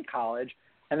somewhat in college,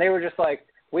 and they were just like,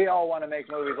 we all want to make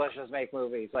movies, let's just make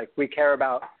movies. Like, we care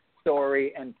about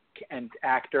story and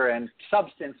actor and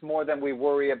substance more than we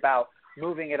worry about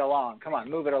moving it along. Come on,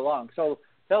 move it along. So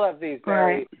they'll have these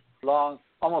very long,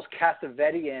 almost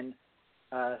Cassavetes-ian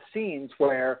scenes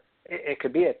where it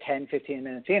could be a 10,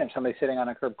 15-minute scene of somebody sitting on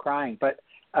a curb crying. But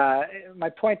my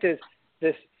point is,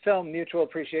 this film, Mutual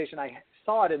Appreciation, I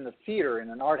saw it in the theater, in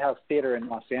an art house theater in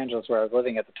Los Angeles where I was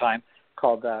living at the time,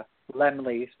 called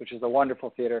Laemmle's, which is a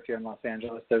wonderful theater if you're in Los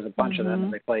Angeles. There's a bunch of them,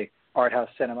 and they play art house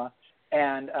cinema.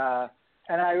 And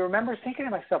I remember thinking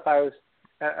to myself, I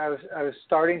was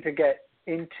starting to get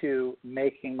into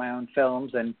making my own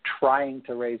films and trying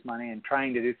to raise money and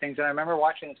trying to do things. And I remember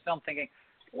watching this film thinking,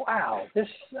 wow, this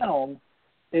film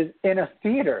is in a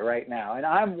theater right now, and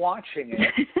I'm watching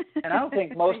it, and I don't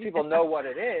think most people know what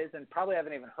it is, and probably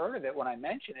haven't even heard of it when I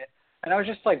mention it. And I was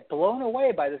just like blown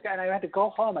away by this guy, and I had to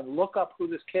go home and look up who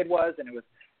this kid was, and it was,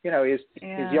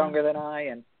 he's younger than I,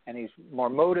 and he's more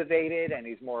motivated, and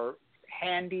he's more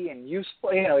handy and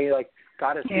useful. He like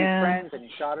got his few friends, and he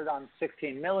shot it on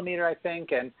 16 millimeter, I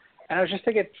think, and I was just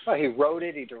thinking, he wrote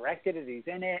it, he directed it,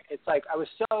 he's in it. It's like I was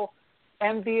so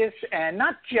envious and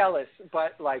not jealous,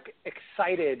 but like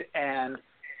excited and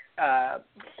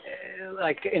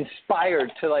like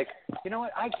inspired to like, you know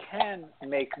what, I can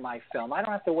make my film. I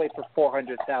don't have to wait for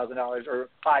 $400,000 or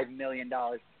 $5 million.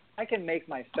 I can make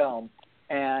my film.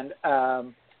 And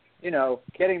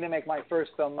getting to make my first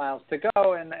film, Miles to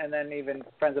Go, and then even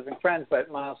Friends of Friends,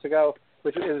 but Miles to Go,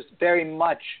 which is very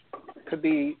much could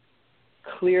be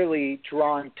clearly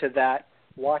drawn to that,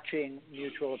 watching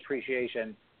Mutual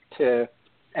Appreciation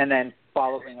and then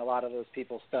following a lot of those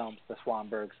people's films, the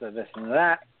Swanbergs, the this and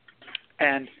that,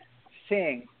 and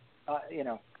seeing,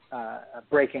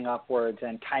 Breaking Upwards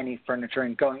and Tiny Furniture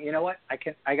and going, you know what,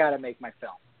 I got to make my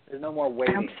film. There's no more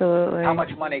waiting. Absolutely. How much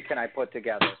money can I put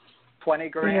together?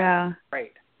 $20,000? Yeah.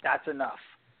 Great. That's enough.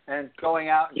 And going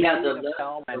out and making a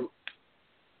film and...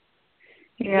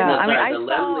 Yeah, no, I mean, I the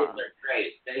Laemmles are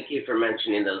great. Thank you for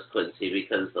mentioning those, Quincy,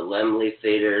 because the Laemmle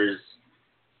theaters,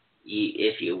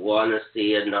 if you want to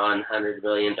see a non-$100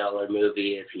 million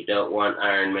movie, if you don't want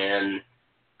Iron Man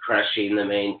crushing the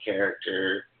main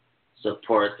character,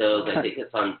 support those. I think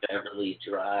it's on Beverly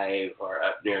Drive or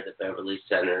up near the Beverly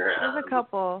Center. There's a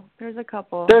couple. There's a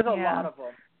lot of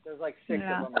them. There's like 6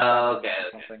 of them. Oh, okay.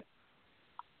 Something.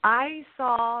 I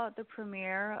saw the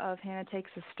premiere of Hannah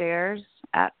Takes the Stairs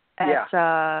at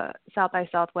South by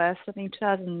Southwest, I think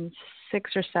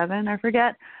 2006 or 2007, I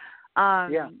forget.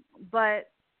 But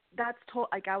that's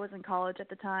like I was in college at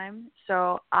the time,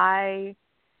 so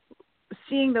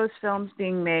seeing those films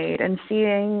being made and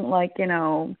seeing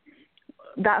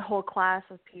that whole class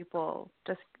of people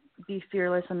just be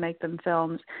fearless and make them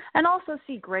films, and also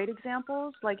see great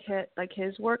examples like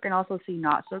his work, and also see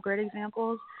not so great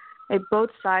examples.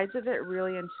 Both sides of it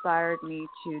really inspired me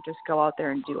to just go out there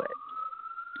and do it.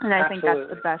 And I think that's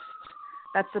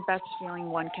the best feeling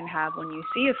one can have when you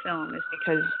see a film, is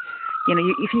because,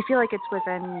 if you feel like it's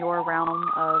within your realm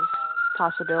of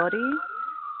possibility,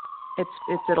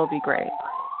 it'll be great.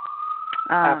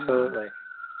 Absolutely.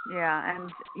 Yeah,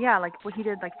 and like what he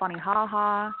did, like Funny Ha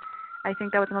Ha. I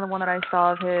think that was another one that I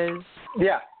saw of his.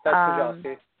 Yeah, that's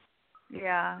Kujawski.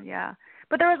 Yeah.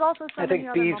 But there was also so many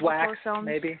other Beeswax, films.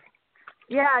 maybe.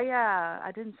 Yeah.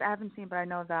 I haven't seen, but I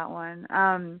know that one.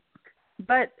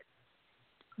 But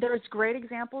there's great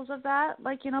examples of that,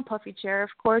 like, Puffy Chair, of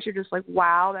course. You're just like,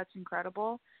 wow, that's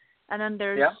incredible. And then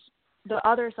there's the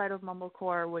other side of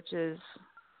mumblecore, which is,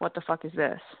 what the fuck is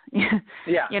this?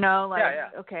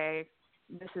 Okay,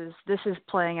 this is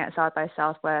playing at South by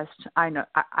Southwest. I know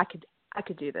I could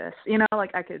do this.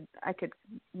 I could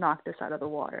knock this out of the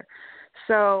water.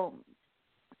 So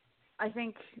I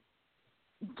think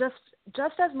just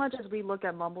as much as we look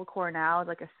at mumblecore now as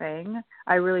like a thing,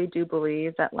 I really do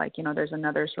believe that there's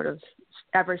another sort of,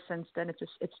 ever since then it's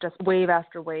just wave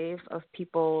after wave of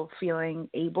people feeling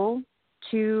able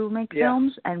to make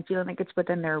films and feeling like it's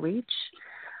within their reach.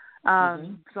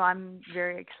 So I'm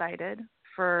very excited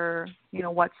for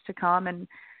what's to come, and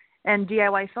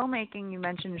DIY filmmaking. You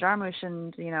mentioned Jarmusch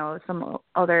and some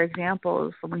other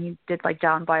examples when he did like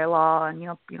Down by Law and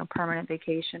Permanent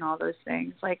Vacation, all those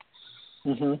things.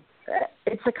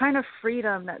 It's a kind of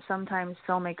freedom that sometimes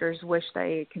filmmakers wish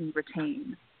they can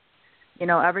retain.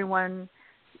 Everyone,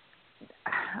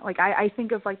 I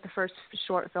think of like the first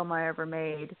short film I ever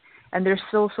made, and there's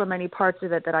still so many parts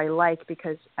of it that I like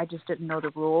because I just didn't know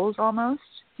the rules almost.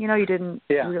 You didn't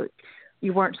really,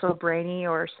 you weren't so brainy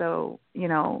or so,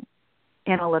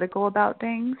 analytical about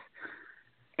things.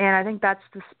 And I think that's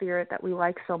the spirit that we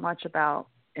like so much about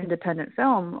independent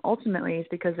film ultimately, is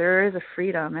because there is a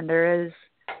freedom and there is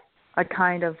a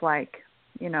kind of there's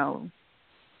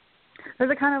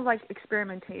a kind of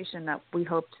experimentation that we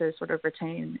hope to sort of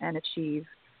retain and achieve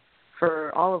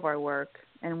for all of our work.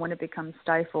 And when it becomes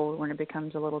stifled, when it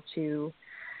becomes a little too,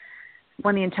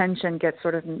 when the intention gets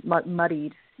sort of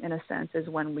muddied in a sense, is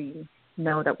when we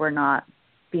know that we're not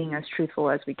being as truthful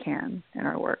as we can in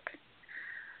our work.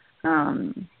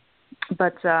 Paul,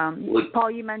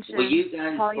 you mentioned... Well, you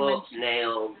guys both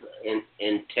nailed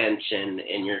intention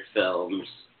in your films.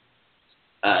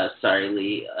 Sorry,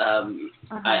 Lee.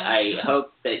 I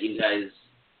hope that you guys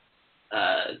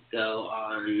go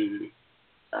on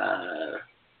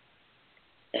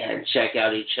and check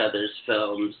out each other's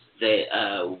films.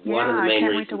 One of the main I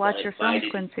can't reasons wait to watch your films,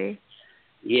 Quincy.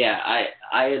 Yeah,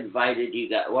 I invited you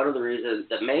guys. One of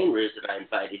the main reason I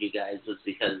invited you guys was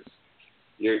because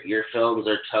your films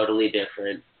are totally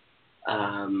different.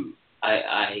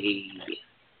 I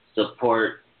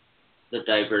support the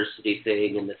diversity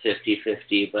thing and the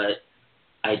 50-50, but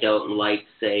I don't like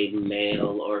saying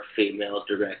male or female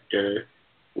director.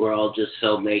 We're all just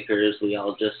filmmakers. We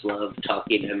all just love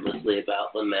talking endlessly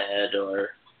about Lamed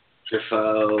or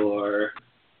Truffaut, or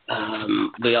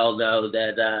we all know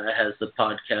that as the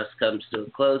podcast comes to a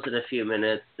close in a few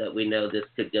minutes, that we know this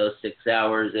could go 6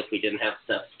 hours if we didn't have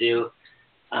stuff to do.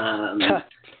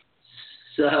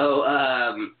 So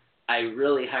I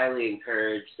really highly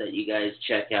encourage that you guys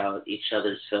check out each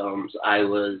other's films.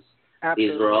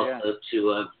 These were also two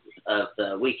of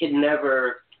the, we can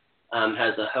never,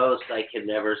 as a host, I can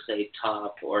never say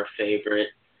top or favorite.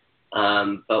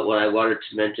 But what I wanted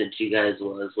to mention to you guys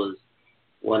was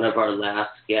one of our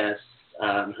last guests,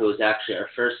 who was actually our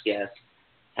first guest,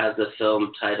 has a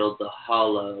film titled The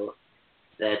Hollow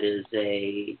that is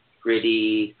a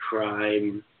gritty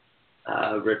crime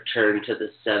return to the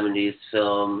 70s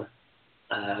film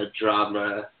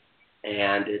drama,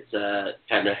 and it's a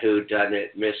kind of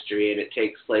whodunit mystery, and it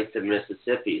takes place in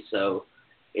Mississippi, so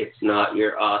it's not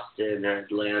your Austin or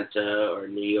Atlanta or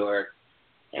New York,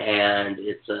 and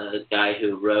it's a guy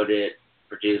who wrote it,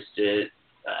 produced it,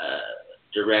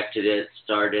 directed it,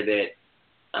 started it.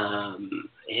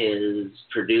 His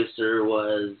producer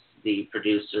was the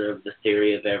producer of The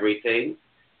Theory of Everything.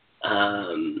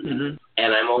 And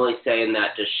I'm only saying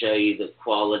that to show you the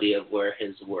quality of where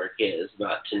his work is,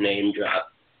 not to name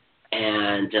drop.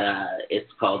 And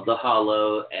it's called The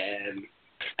Hollow, and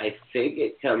I think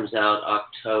it comes out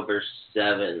October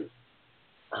 7th.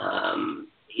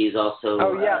 He's also...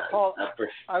 Oh, yeah, Paul,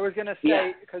 I was going to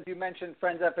say, because you mentioned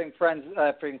Friends Effing Friends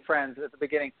at the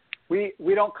beginning, we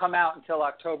don't come out until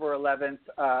October 11th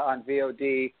on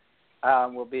VOD.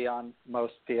 We'll be on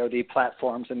most VOD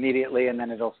platforms immediately, and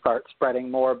then it'll start spreading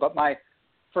more. But my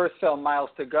first film, Miles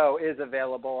to Go, is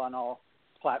available on all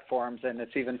platforms, and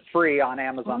it's even free on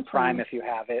Amazon Prime if you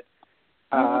have it.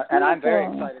 And I'm very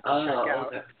excited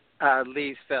to check out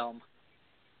Lee's film.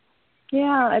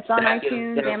 Yeah, it's on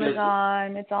iTunes,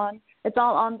 Amazon. It's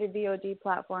all on the VOD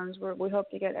platforms. We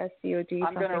hope to get SVOD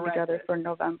something together for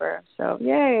November. So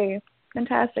yay,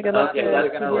 fantastic! I'd love to hear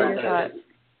your thoughts.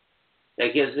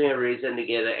 That gives me a reason to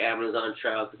get an Amazon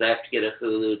trial, because I have to get a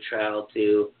Hulu trial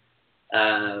to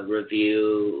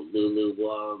review Lulu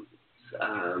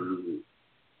Wang's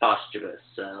Posthumous.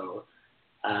 So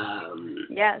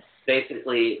yes,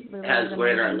 basically, as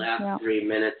we're in our last 3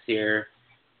 minutes here,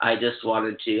 I just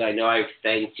wanted to, I know I've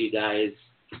thanked you guys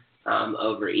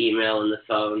over email and the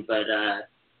phone, but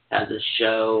as a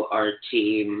show, our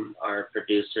team, our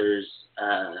producers,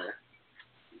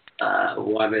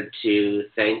 wanted to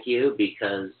thank you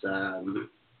because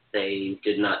they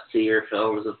did not see your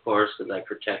films, of course, because I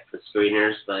protect the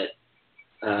screeners, but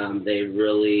they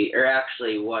really, or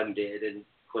actually one did, and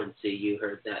Quincy, you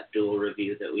heard that dual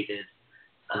review that we did.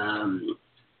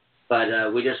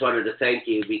 But we just wanted to thank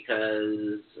you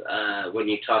because when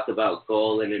you talk about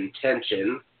goal and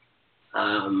intention,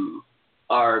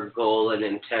 our goal and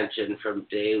intention from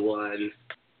day one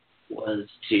was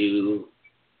to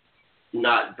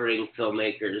not bring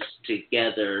filmmakers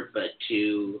together, but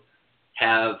to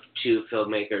have two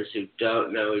filmmakers who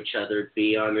don't know each other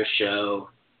be on a show,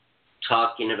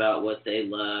 talking about what they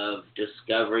love,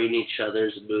 discovering each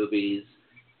other's movies.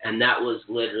 And that was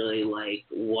literally like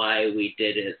why we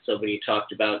did it. So when you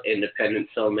talked about independent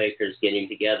filmmakers getting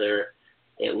together,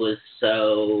 it was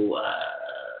so,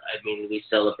 we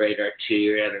celebrate our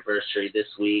 2-year anniversary this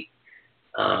week.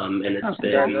 And it's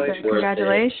been worth it.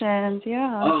 Congratulations,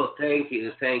 yeah. Oh, thank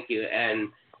you. And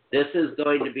this is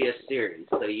going to be a series.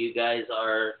 So you guys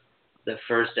are the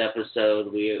first episode.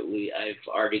 I've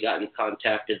already gotten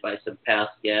contacted by some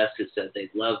past guests who said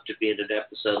they'd love to be in an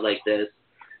episode like this.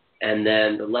 And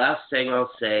then the last thing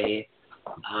I'll say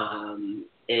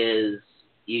is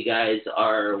you guys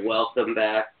are welcome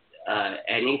back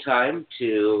anytime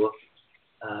to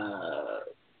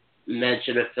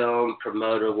mention a film,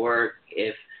 promote a work.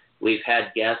 If we've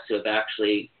had guests who have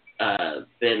actually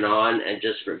been on and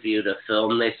just reviewed a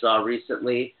film they saw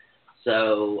recently.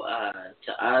 So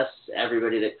to us,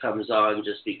 everybody that comes on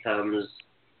just becomes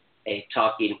a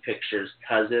Talking Pictures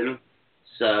cousin.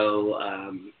 So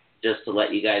just to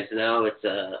let you guys know, it's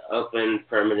an open,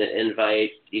 permanent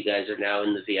invite. You guys are now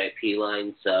in the VIP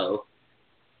line. So,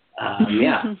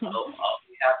 yeah.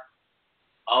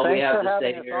 All we have to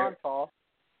say here. On, Paul.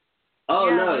 Oh,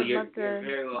 yeah, no, you're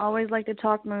very welcome. Always like to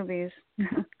talk movies.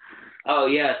 Oh,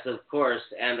 yes, of course.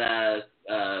 And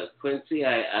Quincy,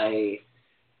 I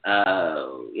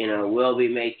will be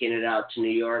making it out to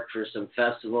New York for some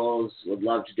festivals. Would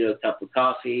love to do a cup of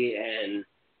coffee. And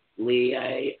Lee,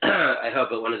 I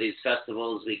hope at one of these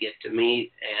festivals we get to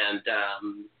meet. And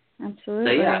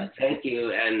absolutely. So yeah, thank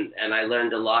you. And I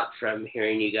learned a lot from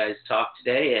hearing you guys talk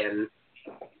today.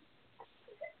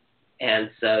 And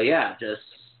so yeah, just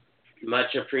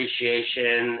much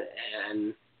appreciation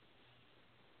and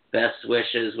best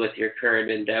wishes with your current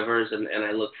endeavors. And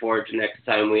I look forward to next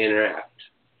time we interact.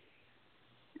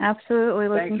 Absolutely.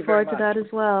 Looking forward to that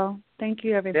as well. Thank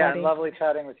you, everybody. Yeah, lovely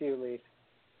chatting with you, Lee.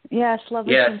 Yes,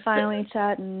 lovely to finally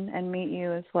chat and meet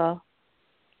you as well.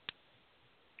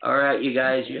 All right, you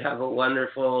guys, you have a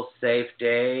wonderful, safe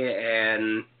day,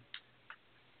 and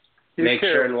make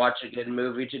sure and watch a good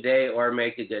movie today or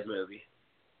make a good movie.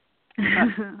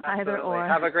 Either or.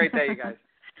 Have a great day, you guys.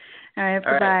 All right,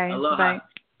 bye-bye. Aloha.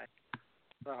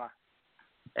 Bye.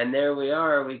 And there we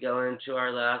are. We go into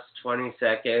our last 20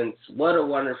 seconds. What a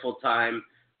wonderful time.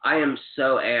 I am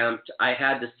so amped. I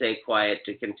had to stay quiet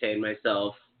to contain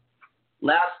myself.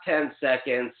 Last 10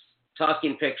 seconds.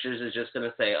 Talking Pictures is just going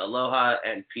to say aloha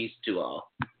and peace to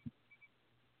all.